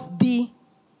was the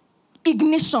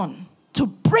ignition to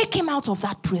break him out of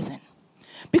that prison.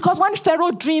 Because when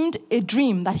Pharaoh dreamed a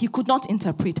dream that he could not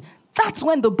interpret, that's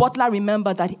when the butler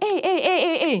remembered that,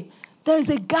 hey, there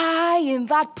is a guy in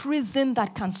that prison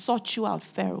that can sort you out,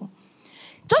 Pharaoh.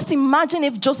 Just imagine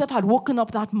if Joseph had woken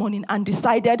up that morning and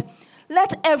decided,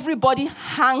 let everybody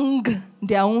hang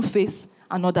their own face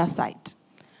another side.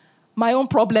 My own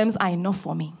problems are enough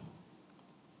for me.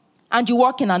 and you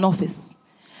work in an office,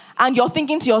 and you're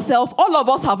thinking to yourself, all of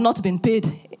us have not been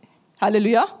paid.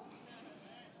 Hallelujah.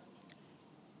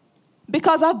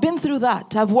 Because I've been through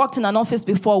that. I've worked in an office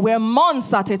before where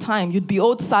months at a time you'd be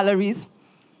owed salaries.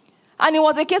 And it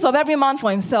was a case of every man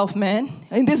for himself, man.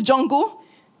 In this jungle,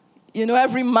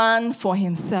 every man for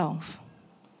himself.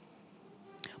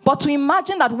 But to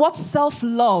imagine that what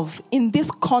self-love in this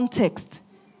context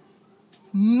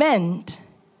meant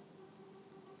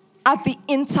at the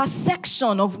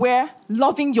intersection of where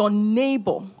loving your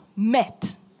neighbor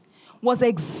met was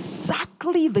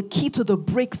exactly the key to the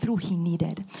breakthrough he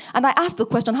needed. And I asked the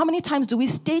question, how many times do we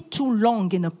stay too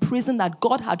long in a prison that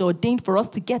God had ordained for us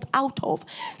to get out of,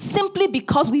 simply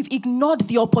because we've ignored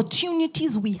the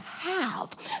opportunities we have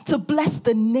to bless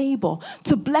the neighbor,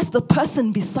 to bless the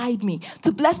person beside me,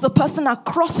 to bless the person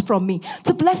across from me,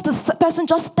 to bless the person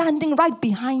just standing right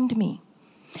behind me?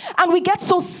 And we get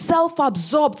so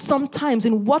self-absorbed sometimes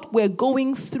in what we're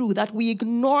going through that we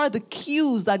ignore the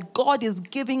cues that God is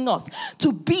giving us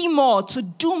to be more, to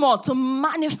do more, to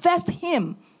manifest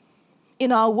Him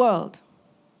in our world.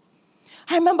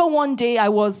 I remember one day I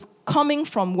was coming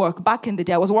from work. Back in the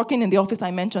day, I was working in the office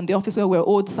I mentioned, the office where we're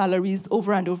owed salaries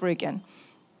over and over again.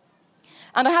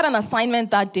 And I had an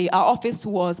assignment that day. Our office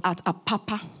was at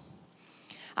Apapa.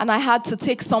 And I had to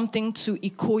take something to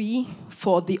Ikoyi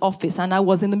for the office. And I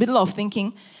was in the middle of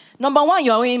thinking, number one,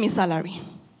 you're owing me salary.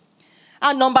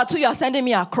 And number two, you're sending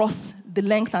me across the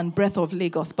length and breadth of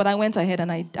Lagos. But I went ahead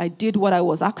and I did what I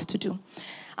was asked to do.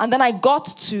 And then I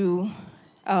got to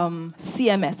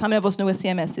CMS. How many of us know where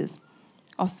CMS is?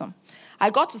 Awesome. I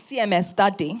got to CMS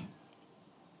that day.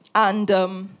 And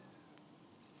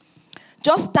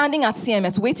just standing at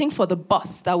CMS, waiting for the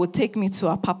bus that would take me to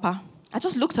Apapa, I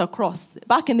just looked across.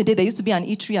 Back in the day, there used to be an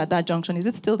eatery at that junction. Is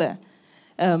it still there?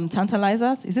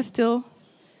 Tantalizers? Is it still?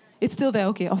 It's still there.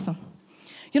 Okay, awesome.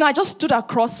 I just stood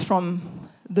across from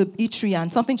the eatery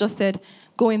and something just said,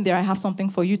 go in there. I have something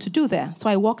for you to do there. So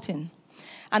I walked in.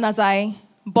 And as I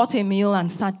bought a meal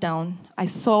and sat down, I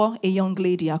saw a young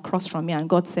lady across from me and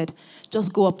God said,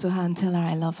 just go up to her and tell her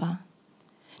I love her.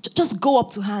 Just go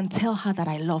up to her and tell her that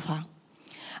I love her.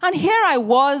 And here I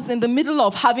was in the middle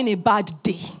of having a bad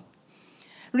day,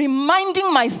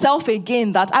 reminding myself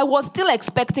again that I was still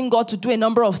expecting God to do a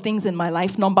number of things in my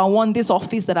life. Number one, this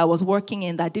office that I was working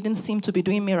in that didn't seem to be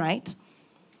doing me right.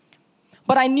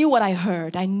 But I knew what I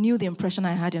heard. I knew the impression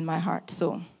I had in my heart.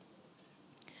 So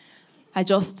I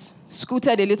just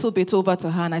scooted a little bit over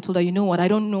to her and I told her, you know what, I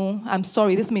don't know. I'm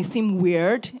sorry, this may seem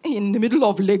weird in the middle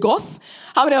of Lagos.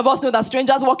 How many of us know that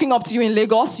strangers walking up to you in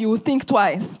Lagos, you will think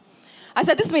twice? I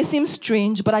said, this may seem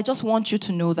strange, but I just want you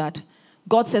to know that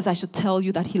God says I should tell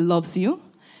you that He loves you,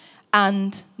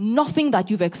 and nothing that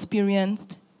you've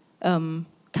experienced can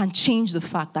change the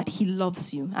fact that He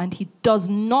loves you, and He has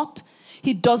not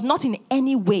in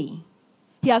any way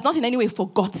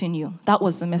forgotten you. That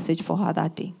was the message for her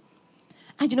that day.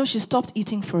 And she stopped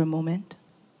eating for a moment,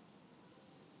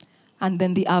 and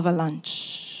then the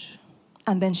avalanche,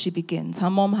 and then she begins. Her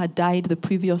mom had died the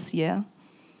previous year.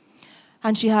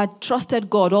 And she had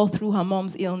trusted God all through her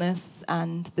mom's illness,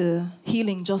 and the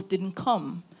healing just didn't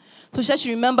come. So she said she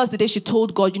remembers the day she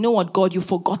told God, you know what, God, you've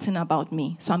forgotten about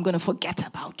me, so I'm going to forget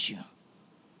about you.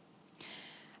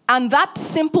 And that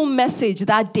simple message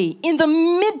that day, in the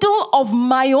middle of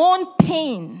my own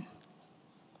pain,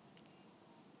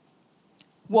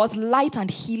 was light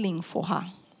and healing for her.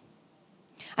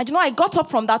 And I got up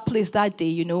from that place that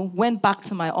day, went back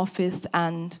to my office,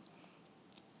 and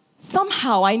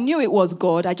somehow I knew it was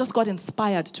God. I just got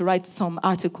inspired to write some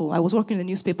article. I was working in a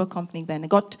newspaper company then. I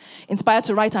got inspired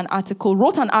to write an article,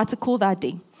 wrote an article that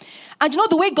day. And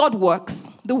the way God works,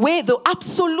 the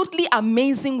absolutely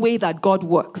amazing way that God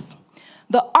works,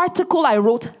 the article I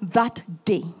wrote that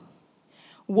day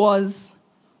was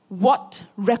what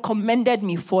recommended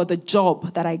me for the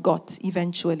job that I got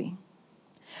eventually.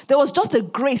 There was just a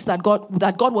grace that God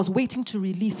was waiting to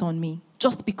release on me,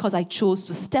 just because I chose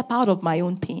to step out of my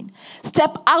own pain,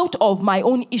 step out of my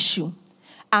own issue,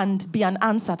 and be an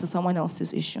answer to someone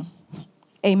else's issue.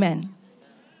 Amen.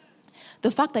 The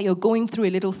fact that you're going through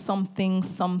a little something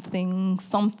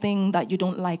that you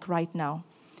don't like right now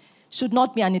should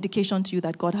not be an indication to you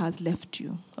that God has left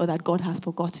you or that God has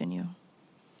forgotten you.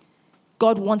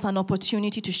 God wants an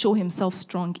opportunity to show Himself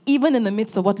strong, even in the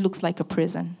midst of what looks like a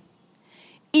prison,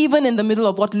 even in the middle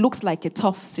of what looks like a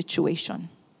tough situation.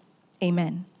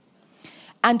 Amen.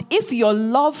 And if your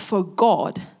love for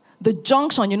God, the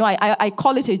junction, I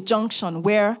call it a junction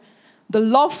where the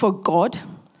love for God,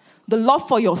 the love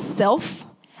for yourself,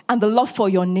 and the love for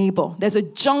your neighbor, there's a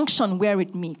junction where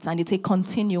it meets, and it's a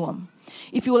continuum.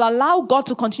 if you will allow God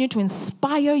to continue to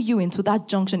inspire you into that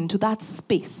junction, into that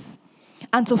space,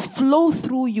 and to flow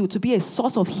through you to be a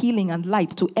source of healing and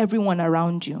light to everyone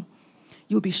around you,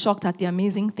 you'll be shocked at the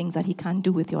amazing things that he can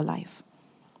do with your life.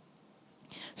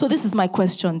 So this is my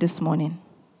question this morning.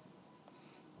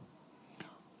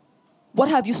 What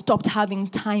have you stopped having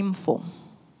time for?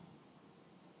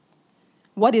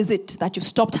 What is it that you've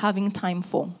stopped having time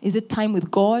for? Is it time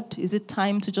with God? Is it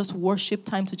time to just worship,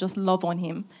 time to just love on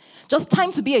him? Just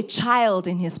time to be a child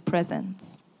in his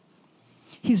presence.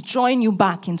 He's drawing you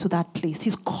back into that place.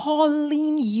 He's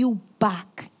calling you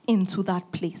back into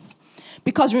that place.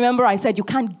 Because remember, I said you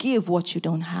can't give what you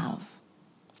don't have.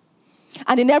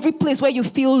 And in every place where you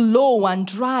feel low and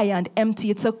dry and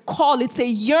empty, it's a call, it's a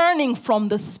yearning from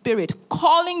the Spirit,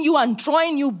 calling you and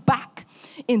drawing you back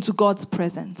into God's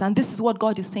presence. And this is what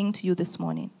God is saying to you this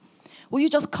morning. Will you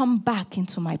just come back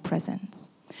into my presence?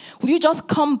 Will you just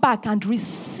come back and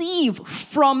receive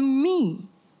from me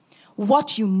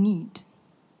what you need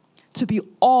to be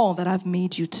all that I've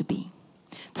made you to be?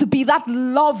 To be that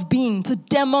love being, to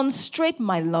demonstrate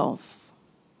my love.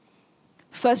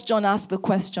 1 John asks the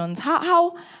questions,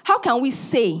 how can we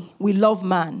say we love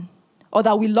man or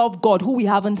that we love God who we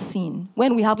haven't seen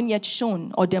when we haven't yet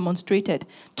shown or demonstrated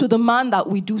to the man that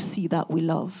we do see that we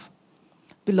love?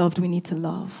 Beloved, we need to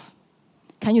love.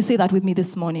 Can you say that with me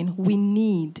this morning? We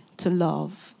need to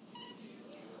love.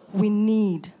 We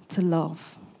need to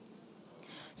love.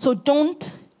 So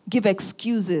don't give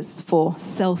excuses for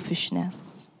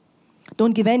selfishness.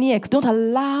 Don't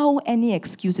allow any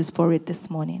excuses for it this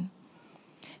morning.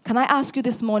 Can I ask you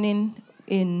this morning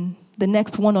in the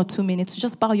next 1 or 2 minutes to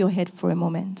just bow your head for a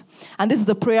moment? And this is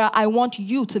the prayer I want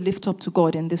you to lift up to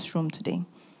God in this room today.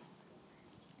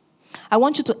 I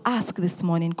want you to ask this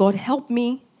morning, God, help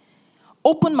me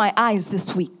open my eyes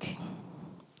this week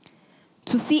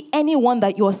to see anyone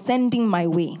that you're sending my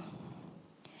way.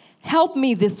 Help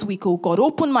me this week, oh God.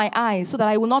 Open my eyes so that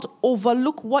I will not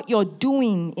overlook what you're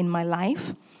doing in my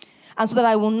life, and so that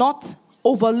I will not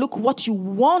overlook what you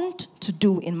want to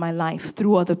do in my life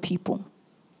through other people.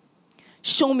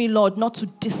 Show me, Lord, not to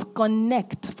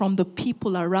disconnect from the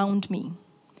people around me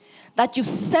that you've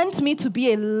sent me to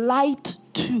be a light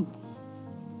to.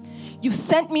 You've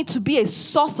sent me to be a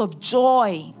source of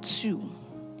joy to.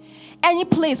 Any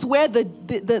place where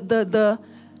the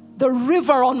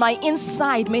river on my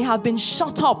inside may have been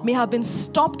shut up, may have been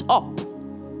stopped up.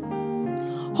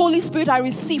 Holy Spirit, I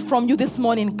receive from you this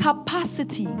morning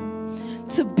capacity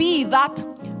to be that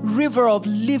river of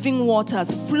living waters,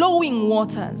 flowing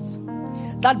waters,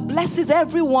 that blesses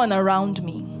everyone around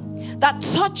me, that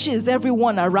touches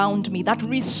everyone around me, that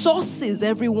resources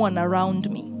everyone around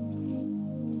me.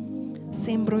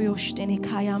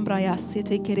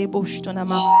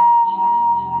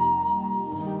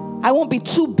 I won't be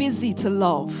too busy to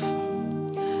love.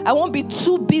 I won't be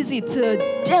too busy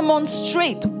to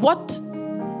demonstrate what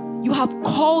you have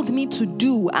called me to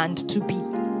do and to be.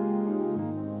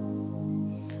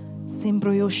 You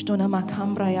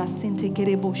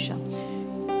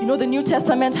know, the New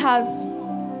Testament has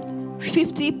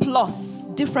 50 plus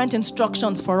different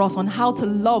instructions for us on how to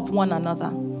love one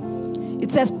another. It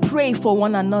says pray for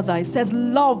one another. It says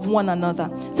love one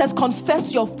another. It says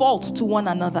confess your faults to one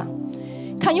another.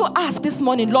 Can you ask this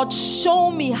morning, Lord, show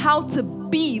me how to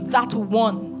be that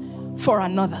one for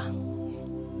another?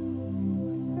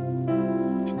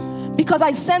 Because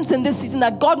I sense in this season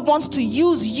that God wants to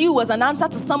use you as an answer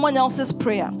to someone else's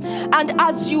prayer. And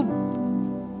as you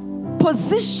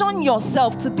position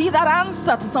yourself to be that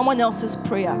answer to someone else's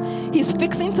prayer, he's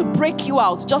fixing to break you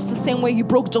out just the same way he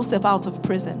broke Joseph out of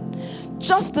prison.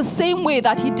 Just the same way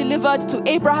that he delivered to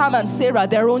Abraham and Sarah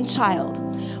their own child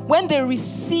when they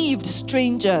received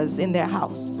strangers in their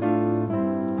house.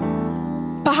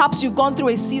 Perhaps you've gone through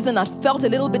a season that felt a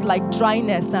little bit like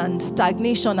dryness and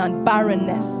stagnation and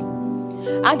barrenness.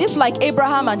 And if, like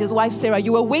Abraham and his wife Sarah,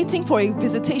 you were waiting for a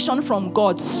visitation from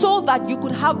God so that you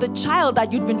could have the child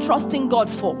that you'd been trusting God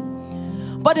for.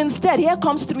 But instead, here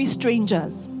comes 3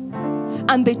 strangers.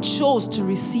 And they chose to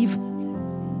receive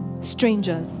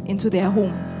strangers into their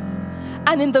home.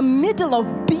 And in the middle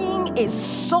of being a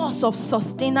source of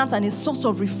sustenance and a source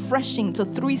of refreshing to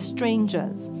 3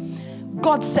 strangers,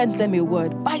 God sent them a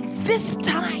word. By this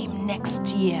time next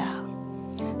year,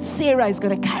 Sarah is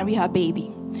going to carry her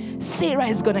baby. Sarah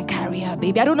is going to carry her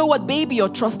baby. I don't know what baby you're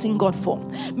trusting God for.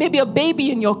 Maybe a baby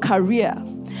in your career.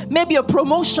 Maybe a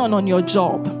promotion on your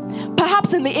job.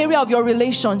 Perhaps in the area of your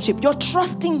relationship, you're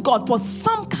trusting God for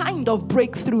some kind of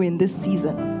breakthrough in this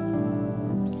season.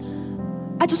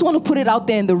 I just want to put it out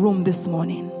there in the room this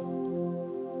morning.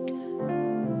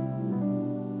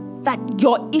 that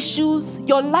your issues,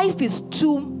 your life is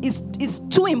too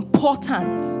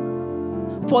important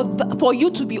for you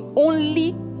to be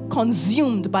only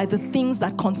consumed by the things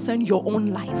that concern your own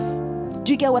life.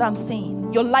 Do you get what I'm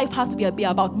saying? Your life has to be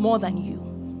about more than you.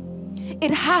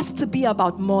 It has to be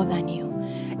about more than you.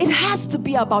 It has to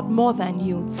be about more than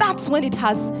you. That's when it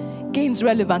gains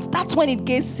relevance. That's when it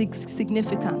gains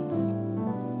significance.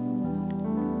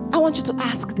 I want you to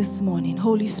ask this morning,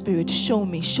 Holy Spirit, show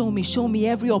me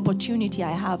every opportunity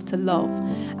I have to love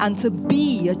and to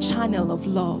be a channel of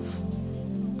love.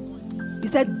 He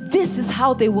said, this is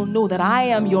how they will know that I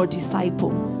am your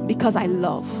disciple, because I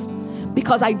love,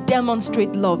 because I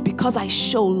demonstrate love, because I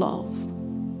show love.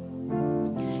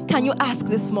 Can you ask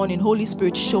this morning, Holy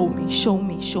Spirit, show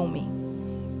me.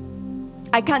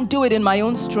 I can't do it in my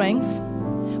own strength,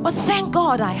 but thank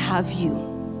God I have you.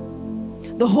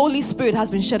 The Holy Spirit has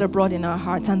been shed abroad in our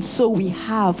hearts, and so we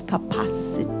have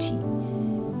capacity.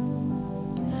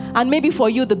 And maybe for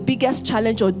you, the biggest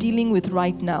challenge you're dealing with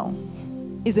right now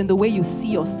is in the way you see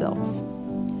yourself.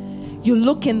 You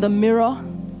look in the mirror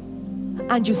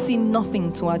and you see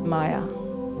nothing to admire.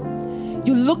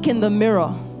 You look in the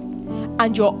mirror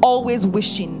and you're always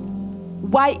wishing,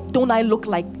 why don't I look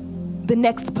like the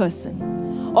next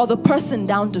person, or the person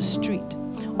down the street,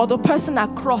 or the person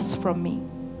across from me?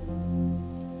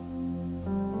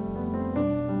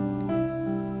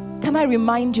 Can I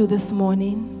remind you this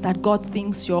morning that God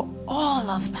thinks you're all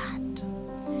of that?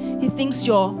 He thinks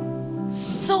you're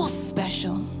so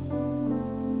special.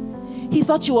 He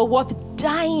thought you were worth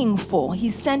dying for. He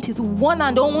sent his one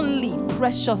and only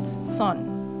precious son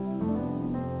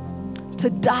to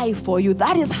die for you.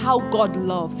 That is how God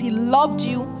loves. He loved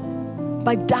you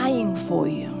by dying for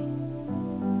you.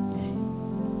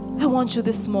 I want you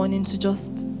this morning to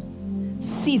just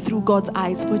see through God's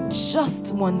eyes for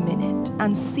just 1 minute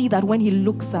and see that when he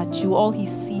looks at you, all he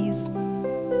sees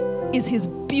is his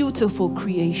beautiful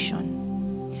creation.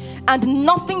 And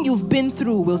nothing you've been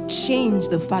through will change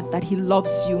the fact that he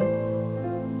loves you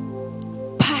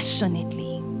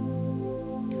passionately,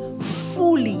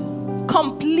 fully,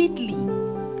 completely,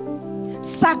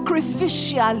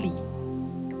 sacrificially.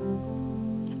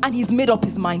 And he's made up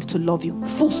his mind to love you.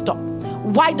 Full stop.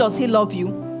 Why does he love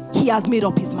you? He has made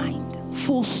up his mind.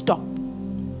 Full stop.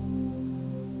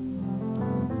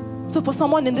 So for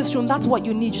someone in this room, that's what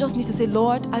you need. You just need to say,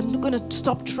 Lord, I'm going to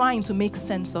stop trying to make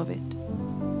sense of it.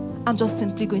 I'm just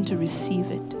simply going to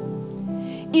receive it.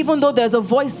 Even though there's a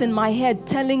voice in my head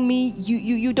telling me,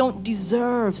 you don't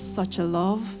deserve such a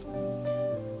love,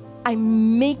 I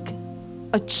make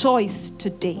a choice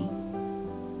today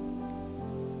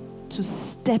to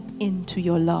step into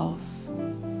your love.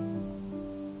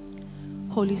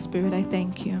 Holy Spirit, I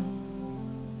thank you.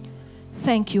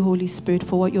 Thank you, Holy Spirit,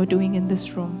 for what you're doing in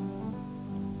this room.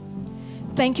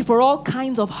 Thank you for all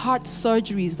kinds of heart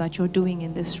surgeries that you're doing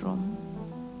in this room.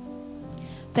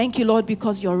 Thank you, Lord,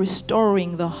 because you're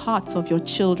restoring the hearts of your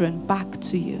children back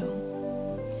to you.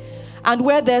 And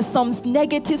where there's some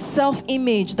negative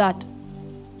self-image that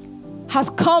has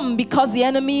come because the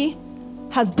enemy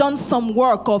has done some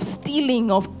work of stealing,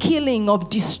 of killing, of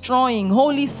destroying.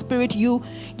 Holy Spirit, you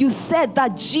said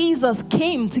that Jesus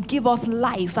came to give us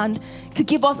life and to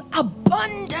give us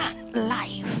abundant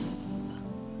life.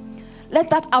 Let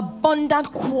that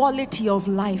abundant quality of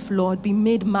life, Lord, be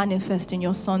made manifest in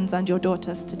your sons and your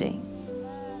daughters today.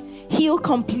 Heal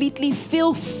completely,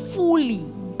 fill fully,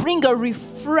 bring a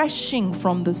refreshing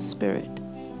from the Spirit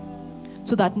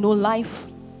so that no life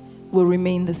will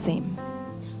remain the same.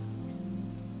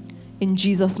 In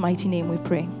Jesus' mighty name we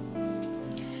pray.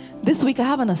 This week I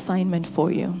have an assignment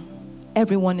for you.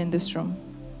 Everyone in this room.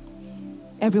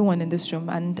 Everyone in this room.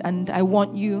 And I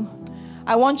want you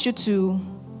to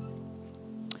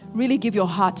really give your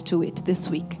heart to it this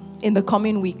week, in the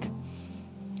coming week.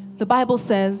 The Bible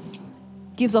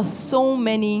gives us so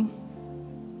many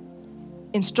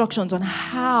instructions on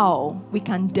how we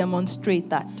can demonstrate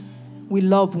that we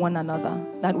love one another,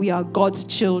 that we are God's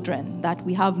children, that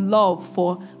we have love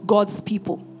for God's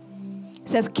people. It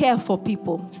says care for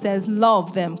people. It says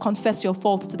love them, confess your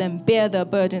faults to them, bear their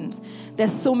burdens.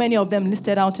 There's so many of them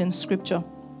listed out in Scripture.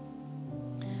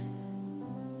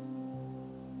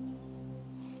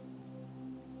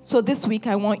 So this week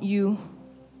I want you,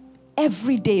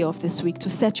 every day of this week, to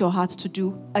set your heart to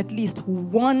do at least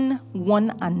one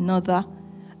another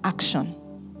action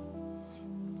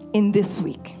in this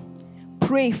week.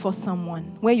 Pray for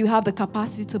someone where you have the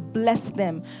capacity to bless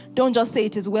them. Don't just say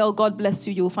it is well, God bless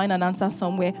you, you'll find an answer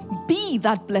somewhere. Be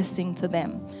that blessing to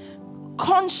them.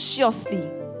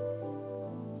 Consciously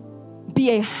be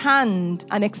a hand,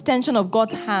 an extension of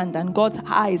God's hand and God's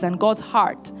eyes and God's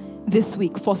heart this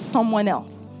week for someone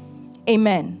else.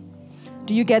 Amen.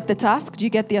 Do you get the task? Do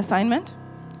you get the assignment?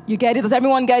 You get it? Does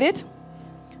everyone get it?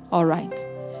 All right.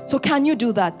 So can you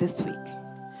do that this week?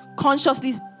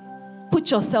 Consciously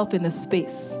put yourself in a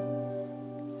space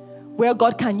where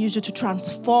God can use you to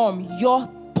transform your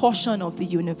portion of the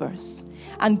universe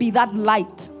and be that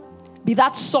light, be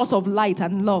that source of light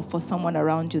and love for someone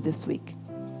around you this week.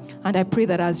 And I pray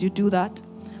that as you do that,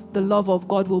 the love of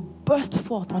God will burst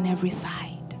forth on every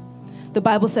side. The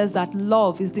Bible says that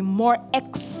love is the more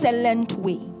excellent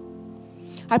way.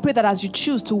 I pray that as you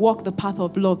choose to walk the path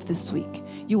of love this week,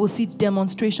 you will see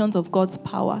demonstrations of God's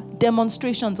power,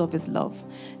 demonstrations of His love,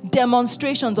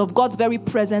 demonstrations of God's very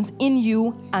presence in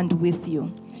you and with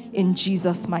you. In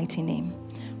Jesus' mighty name.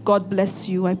 God bless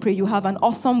you. I pray you have an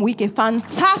awesome week, a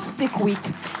fantastic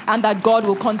week, and that God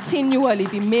will continually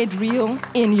be made real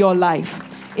in your life.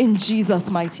 In Jesus'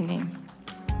 mighty name.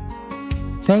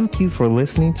 Thank you for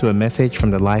listening to a message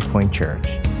from the LifePoint Church.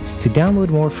 To download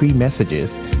more free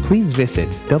messages, please visit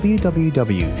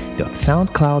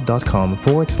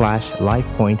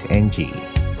www.soundcloud.com/LifePointNG.